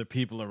no other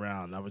people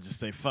around? I would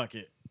just say, "Fuck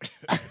it,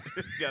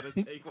 gotta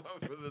take one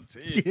for the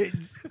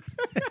team."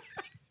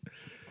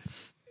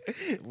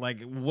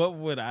 Like, what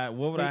would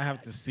I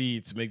have to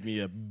see to make me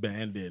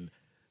abandon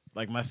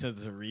like my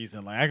sense of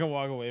reason? Like, I can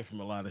walk away from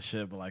a lot of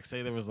shit, but like,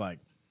 say there was like.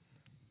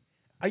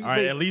 All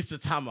right, at least a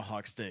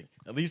tomahawk steak.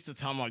 At least a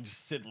tomahawk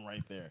just sitting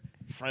right there,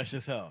 fresh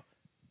as hell.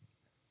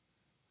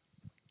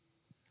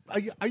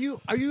 Are you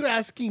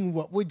asking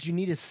what would you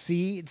need to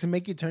see to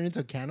make you turn into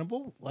a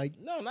cannibal? Like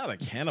no, not a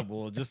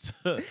cannibal, just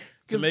to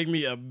make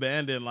me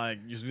abandon. Like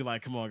you should be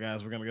like, come on,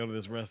 guys, we're gonna go to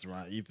this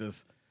restaurant, eat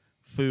this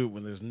food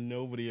when there's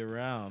nobody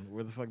around.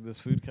 Where the fuck did this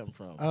food come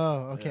from?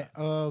 Oh, okay,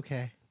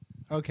 yeah.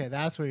 Okay,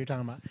 that's what you're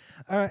talking about.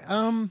 All right,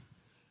 no,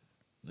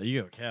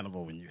 you go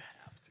cannibal when you.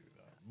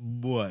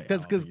 Boy,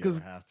 because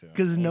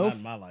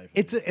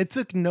it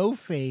took No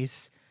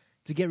Face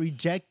to get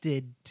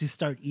rejected to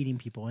start eating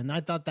people, and I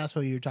thought that's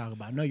what you were talking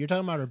about. No, you're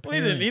talking about her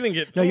parents. He didn't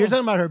get. No, you're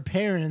talking about her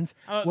parents.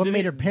 What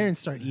made her parents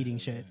start eating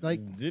shit?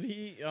 Like, did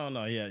he? Oh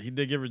no, yeah, he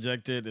did get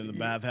rejected in the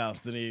bathhouse.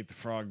 Then he ate the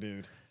frog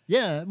dude.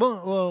 Yeah,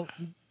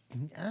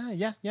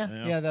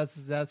 yeah.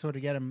 That's what to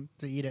get him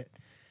to eat it.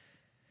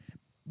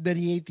 Then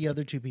he ate the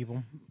other two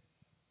people,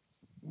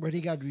 but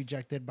he got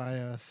rejected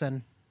by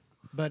Sen.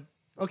 But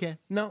okay,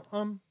 no,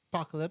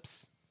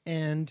 Apocalypse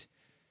and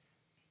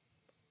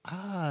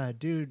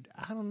dude,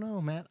 I don't know,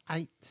 man.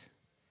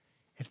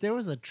 If there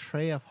was a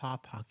tray of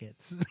Hot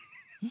Pockets,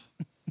 and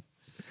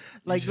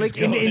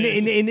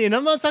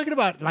I'm not talking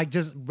about like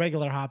just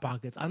regular Hot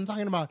Pockets. I'm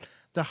talking about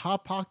the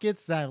Hot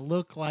Pockets that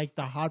look like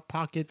the Hot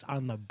Pockets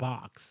on the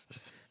box.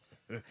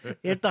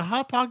 If the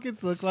Hot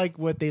Pockets look like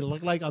what they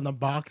look like on the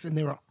box, and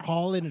they were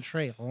all in a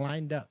tray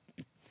lined up.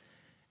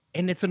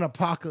 And it's an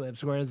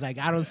apocalypse where it's like,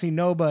 I don't see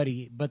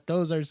nobody, but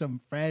those are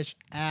some fresh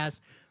ass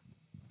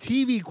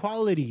TV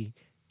quality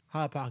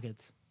Hot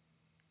Pockets.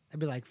 I'd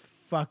be like,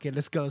 fuck it,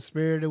 let's go,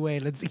 Spirit Away,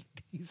 let's eat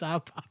these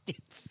Hot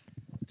Pockets.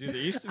 Dude,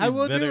 there used to be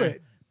There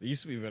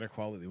used to be better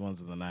quality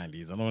ones in the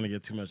 90s. I don't want to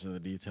get too much into the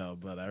detail,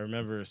 but I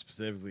remember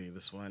specifically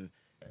this one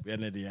we had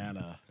in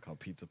Indiana called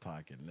Pizza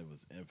Pocket, and it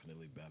was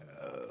infinitely better than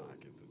Hot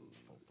Pockets. It was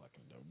so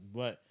fucking dope.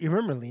 But you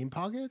remember Lean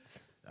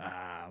Pockets?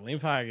 Lean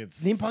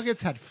Pockets. Lean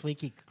Pockets had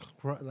flaky they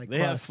crust.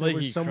 Had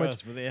flaky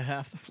crust, but they had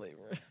half the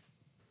flavor.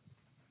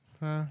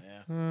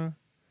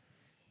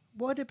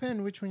 Well, it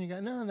depends which one you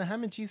got. No, the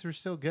ham and cheese were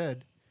still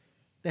good.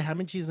 The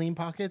ham and cheese Lean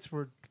Pockets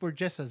were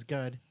just as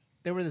good.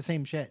 They were the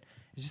same shit.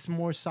 It's just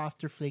more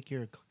softer,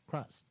 flakier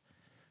crust.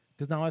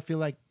 Because now I feel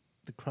like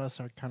the crusts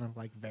are kind of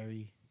like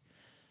very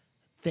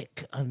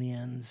thick on the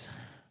ends.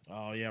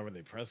 Oh yeah, where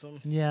they press them?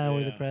 Yeah,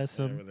 where they press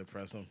them. Yeah, where they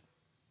press them.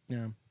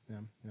 Yeah.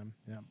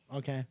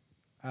 Okay.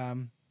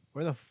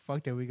 Where the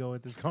fuck did we go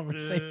with this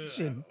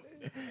conversation?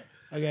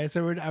 Okay,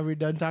 so are we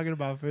done talking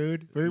about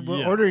food? We're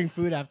ordering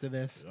food after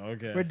this.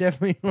 Okay. We're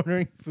definitely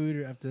ordering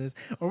food after this.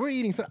 Or we're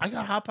eating some. I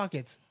got Hot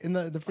Pockets in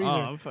the freezer.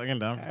 Oh, I'm fucking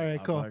down. All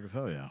right, cool.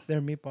 Hell yeah.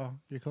 They're meatball.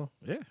 You're cool?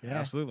 Yeah,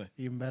 absolutely.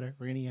 Even better.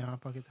 We're going to eat Hot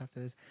Pockets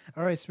after this.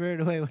 All right,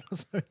 Spirit Away. What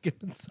else are we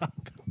going to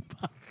talk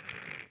about?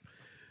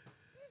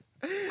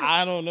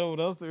 I don't know what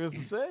else there is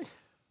to say.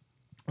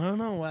 I don't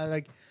know.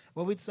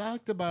 Well, we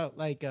talked about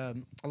like a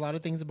lot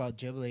of things about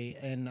Ghibli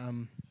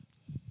and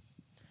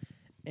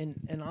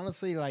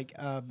honestly like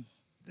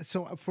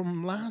so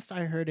from last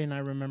I heard and I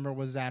remember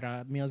was that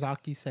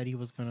Miyazaki said he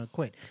was gonna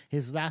quit.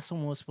 His last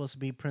one was supposed to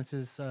be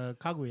Princess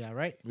Kaguya,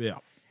 right? Yeah.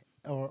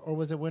 Or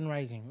was it Wind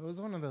Rising? It was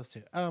one of those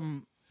two.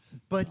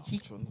 But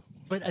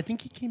I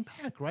think he came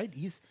back, right?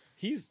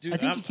 Dude, I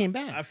think he came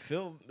back. I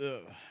feel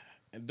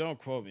and don't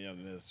quote me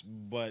on this,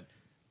 but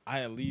I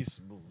at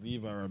least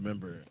believe I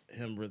remember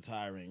him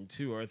retiring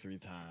 2 or 3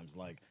 times,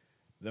 like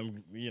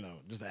them,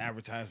 just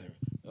advertising.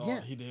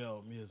 Yeah,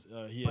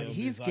 but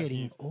he's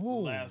getting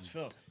old. Last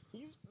film,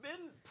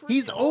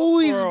 he's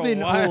always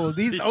been old.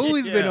 He's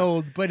always been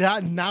old, but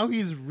now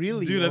he's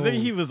really dude. Old. I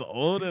think he was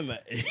old in the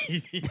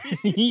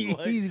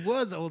 80s. He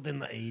was old in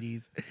the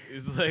 80s.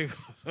 It's like,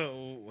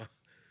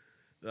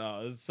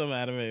 it's some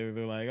anime.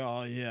 They're like,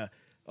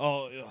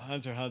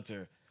 Hunter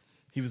Hunter.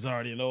 He was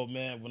already an old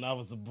man when I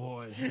was a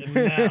boy, and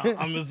now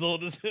I'm as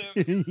old as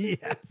him.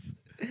 Yes.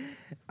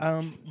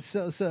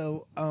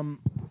 So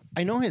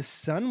I know his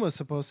son was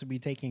supposed to be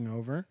taking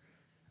over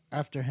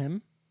after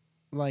him,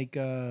 like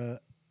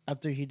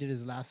after he did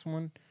his last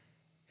one.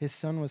 His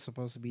son was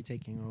supposed to be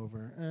taking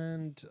over,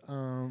 and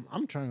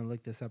I'm trying to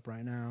look this up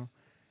right now.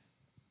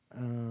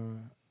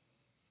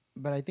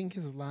 but I think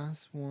his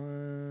last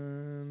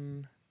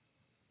one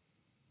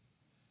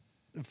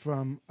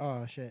from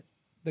oh shit,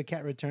 The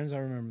Cat Returns. I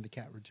remember The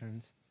Cat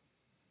Returns.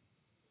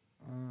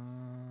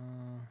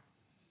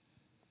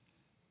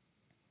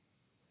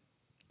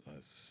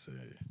 Let's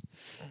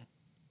see.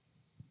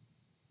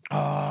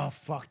 Oh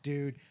fuck,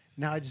 dude!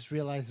 Now I just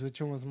realized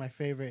which one was my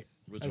favorite.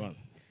 Which one?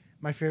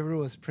 My favorite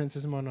was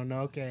Princess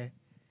Mononoke.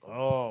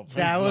 Oh,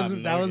 That was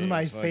Mononoke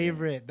my is fucking-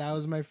 favorite. That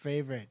was my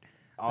favorite.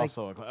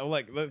 Also,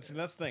 like that's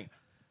the thing.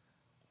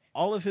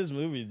 All of his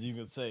movies, you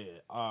could say,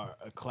 are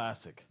a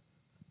classic.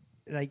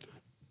 Like,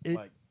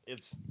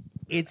 It's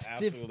it's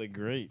absolutely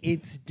great.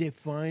 It's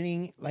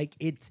defining. Like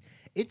it's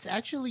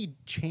actually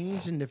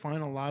changed and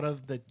defined a lot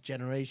of the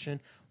generation.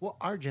 Well,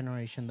 our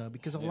generation though,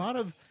 because a lot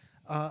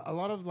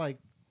of like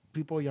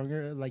people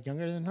younger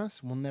than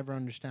us will never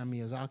understand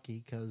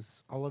Miyazaki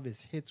because all of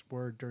his hits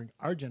were during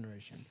our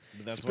generation.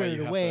 But that's why Spirited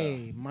you have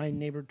Away, My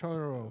Neighbor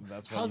Totoro,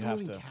 That's why Howl's you have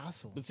Moving to.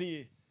 Castle. But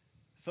see,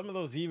 some of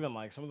those even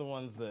like some of the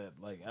ones that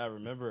like I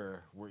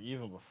remember were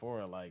even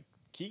before like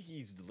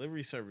Kiki's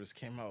Delivery Service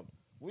came out.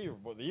 The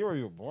year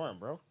we were born,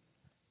 bro.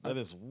 That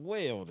is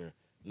way older.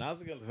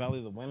 Nausicaa in the Valley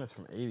of the Wind is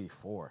from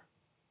 '84.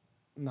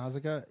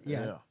 Nausicaa,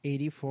 Yeah.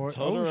 84.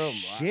 Totoro, Oh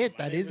shit,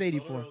 that is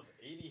 84.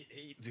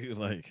 88, dude.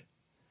 Like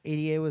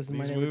 88 was My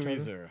these Neighbor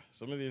movies Totoro.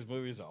 some of these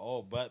movies are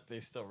old, but they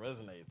still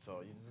resonate.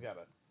 So you just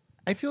gotta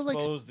I feel like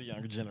expose the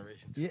younger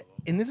generation to yeah, them.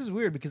 and this is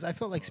weird because I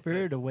felt like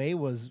Spirited Away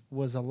was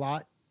a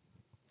lot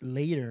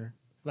later.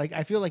 Like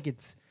I feel like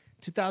it's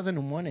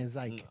 2001 is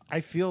like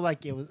I feel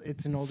like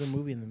it's an older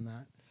movie than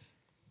that.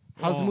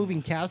 How's Well,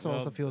 Moving Castle well,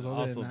 also feels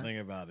older Also, than that. think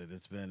about it.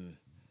 It's been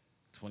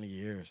 20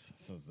 years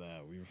since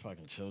that. We were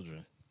fucking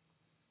children.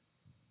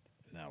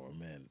 Now we're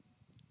men.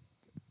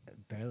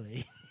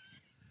 Barely.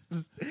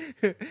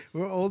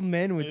 We're old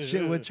men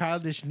with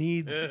childish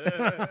needs.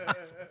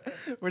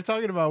 We're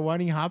talking about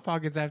wanting Hot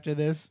Pockets after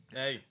this.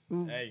 Hey,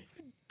 Ooh. hey.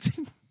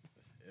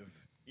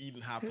 If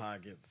eating Hot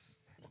Pockets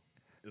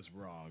is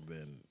wrong,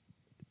 then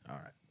all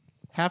right.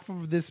 Half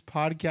of this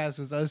podcast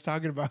was us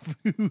talking about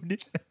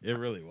food. It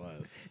really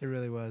was. It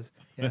really was.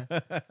 Yeah.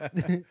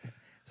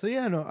 So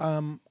yeah,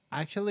 no.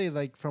 Actually,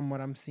 like from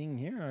what I'm seeing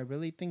here, I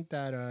really think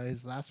that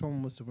his last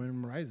one was The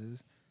Wind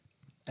Rises.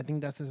 I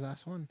think that's his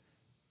last one.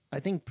 I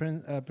think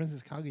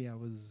Princess Kaguya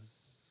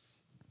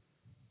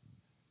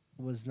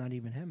was not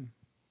even him.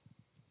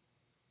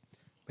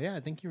 But yeah,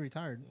 I think he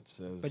retired. It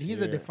says But he's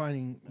here, a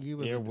defining. He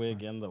was.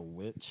 Earwig and the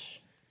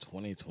Witch,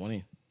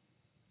 2020.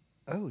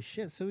 Oh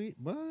shit! So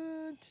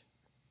what?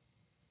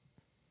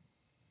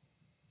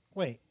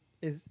 Wait,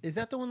 is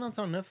that the one that's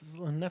on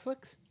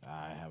Netflix?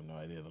 I have no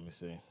idea. Let me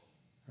see.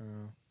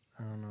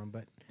 I don't know,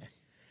 but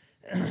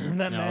that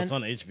No, man. it's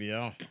on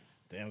HBO.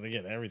 Damn, they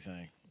get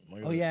everything.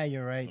 Look at Oh this. yeah,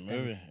 you're right. It's a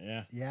movie.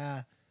 Yeah.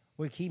 Yeah.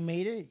 Wait, he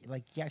made it?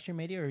 Like he actually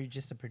made it, or he's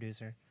just a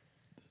producer?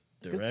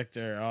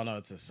 Director. Oh no,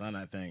 it's his son,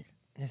 I think.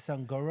 His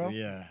son Goro.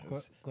 Yeah.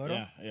 It's,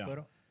 Goro. Yeah.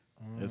 Goro?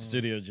 It's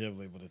Studio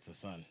Ghibli, but it's a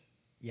son.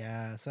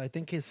 Yeah. So I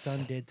think his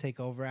son did take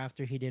over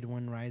after he did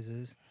Wind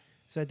Rises.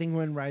 So I think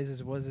Wind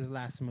Rises was his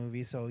last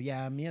movie. So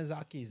yeah,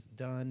 Miyazaki's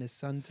done. His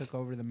son took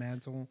over the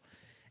mantle,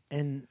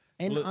 and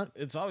Well,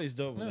 it's always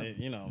dope when they,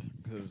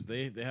 because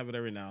they have it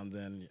every now and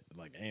then,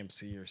 like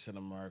AMC or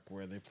Cinemark,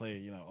 where they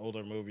play,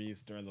 older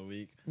movies during the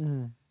week.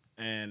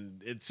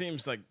 And it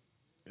seems like,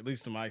 at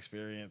least in my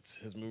experience,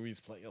 his movies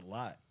play a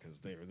lot because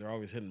they're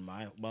always hitting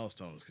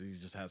milestones because he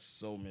just has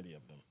so many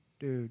of them.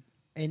 dude,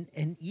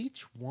 and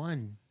each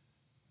one,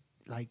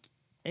 like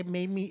it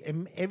made me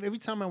every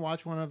time I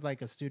watch one of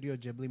like a Studio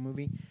Ghibli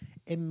movie,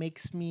 it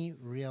makes me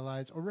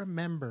realize or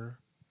remember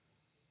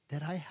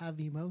that I have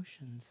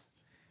emotions,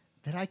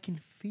 that I can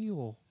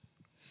feel.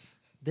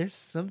 There's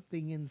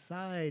something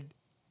inside.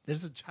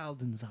 There's a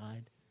child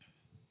inside,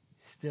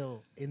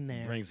 still in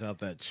there. Brings out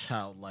that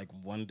childlike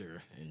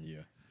wonder in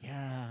you.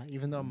 Yeah,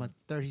 even though I'm a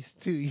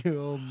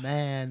 32-year-old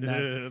man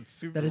that, It's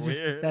super that is just,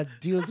 weird. that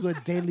deals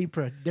with daily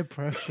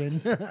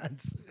depression,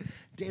 It's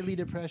daily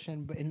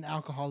depression, but in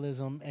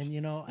alcoholism, and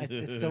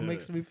it still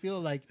makes me feel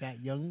like that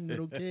young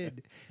little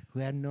kid who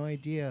had no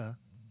idea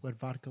what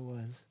vodka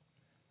was.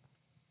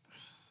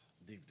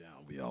 Deep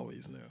down, we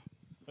always knew.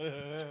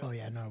 Oh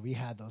yeah, no, we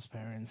had those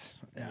parents.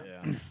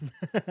 Yeah.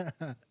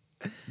 Yeah.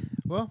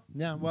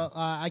 Well,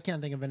 I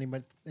can't think of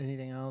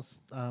anything else.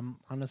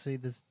 Honestly,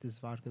 this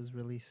vodka is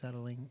really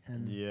settling,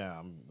 and Yeah,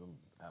 I'm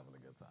having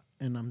a good time.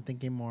 and I'm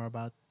thinking more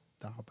about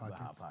the Hot The Pockets.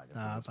 Hot Pockets. The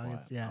at Hot this point.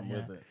 Pockets, yeah, I'm yeah.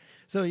 with it.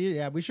 So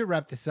yeah, we should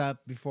wrap this up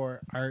before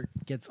Art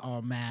gets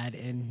all mad,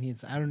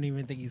 and I don't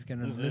even think he's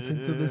gonna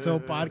listen to this whole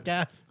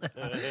podcast.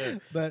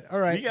 But all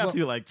right, We got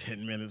through like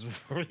 10 minutes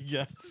before we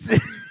got.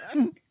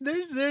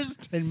 there's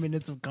 10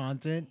 minutes of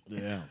content.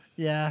 Yeah.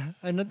 Yeah,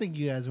 I don't think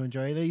you guys will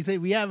enjoy it. Like you say,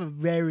 we have a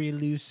very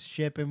loose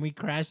ship, and we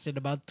crashed it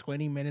about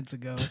 20 minutes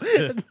ago.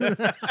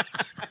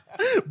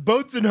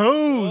 Boats and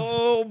hoes.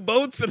 Oh,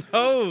 boats and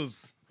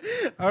hoes.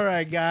 All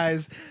right,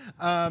 guys.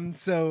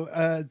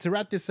 So to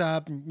wrap this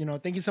up,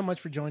 thank you so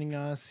much for joining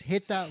us.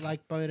 Hit that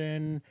like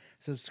button,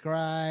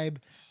 subscribe,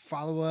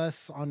 follow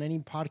us on any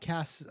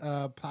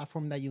podcast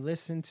platform that you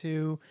listen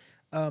to.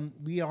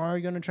 We are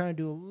going to try to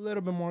do a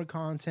little bit more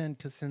content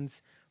because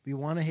since we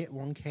want to hit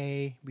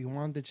 1K, we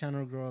want the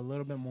channel to grow a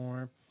little bit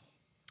more.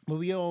 But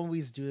we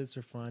always do this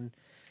for fun.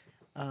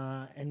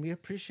 And we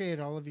appreciate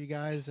all of you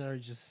guys that are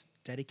just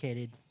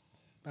dedicated.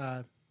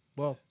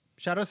 Well,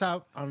 shout us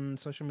out on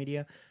social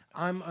media.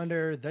 I'm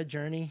under The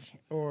Journey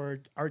or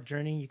Art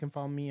Journey. You can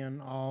follow me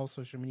on all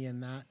social media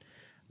and that.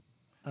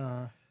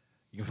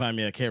 You can find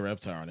me at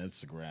KReptar on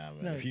Instagram.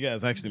 And if you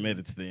guys actually made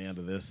it to the end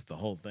of this, the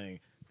whole thing,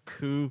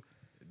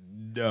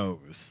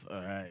 kudos.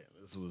 All right.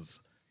 This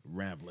was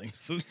rambling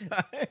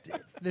sometimes.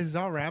 This is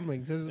all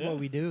ramblings. This is what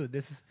we do.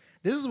 This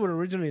is what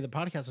originally the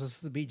podcast was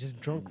supposed to be, just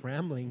drunk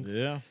ramblings.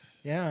 Yeah.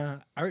 Yeah.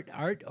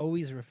 Art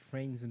always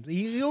refrains himself.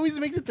 He always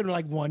makes it through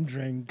like one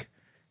drink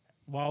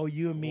while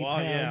you and me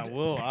Well, yeah, pound.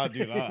 well, I'll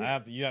do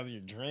that. You have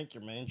your drink,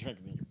 your main drink,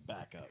 and then your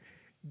backup.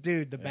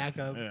 Dude, the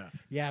backup. Yeah.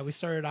 Yeah, we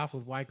started off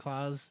with White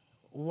Claws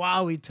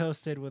while we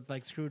toasted with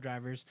like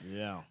screwdrivers.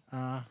 Yeah.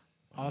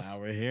 Also, Now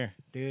we're here.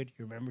 dude,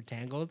 you remember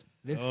Tangled?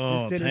 This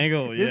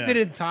Tangled, This yeah.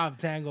 didn't top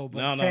Tangled, but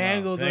No.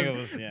 Tangled, Tangled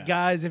was, was, yeah.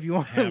 guys, if you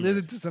want to Hammered.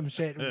 listen to some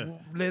shit,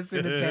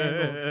 listen to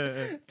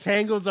Tangled.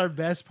 Tangled's our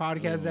best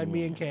podcast that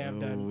me and Kay have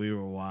done. We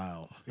were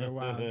wild. We're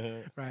wild.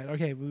 Right.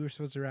 Okay, we were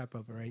supposed to wrap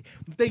up already.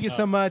 Thank you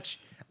so much.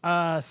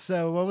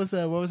 So what was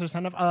our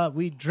sign off?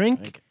 We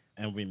drink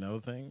And we know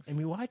things. and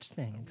we watch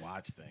things.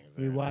 Watch things.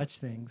 We watch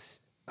things.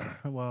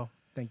 Well,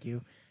 thank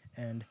you.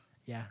 And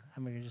yeah,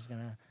 I'm just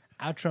gonna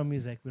outro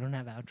music. We don't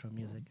have outro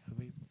music.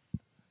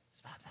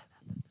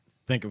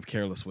 Think of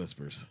Careless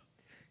Whispers.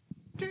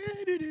 On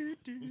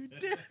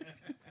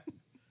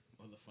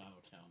the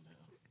final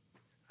countdown.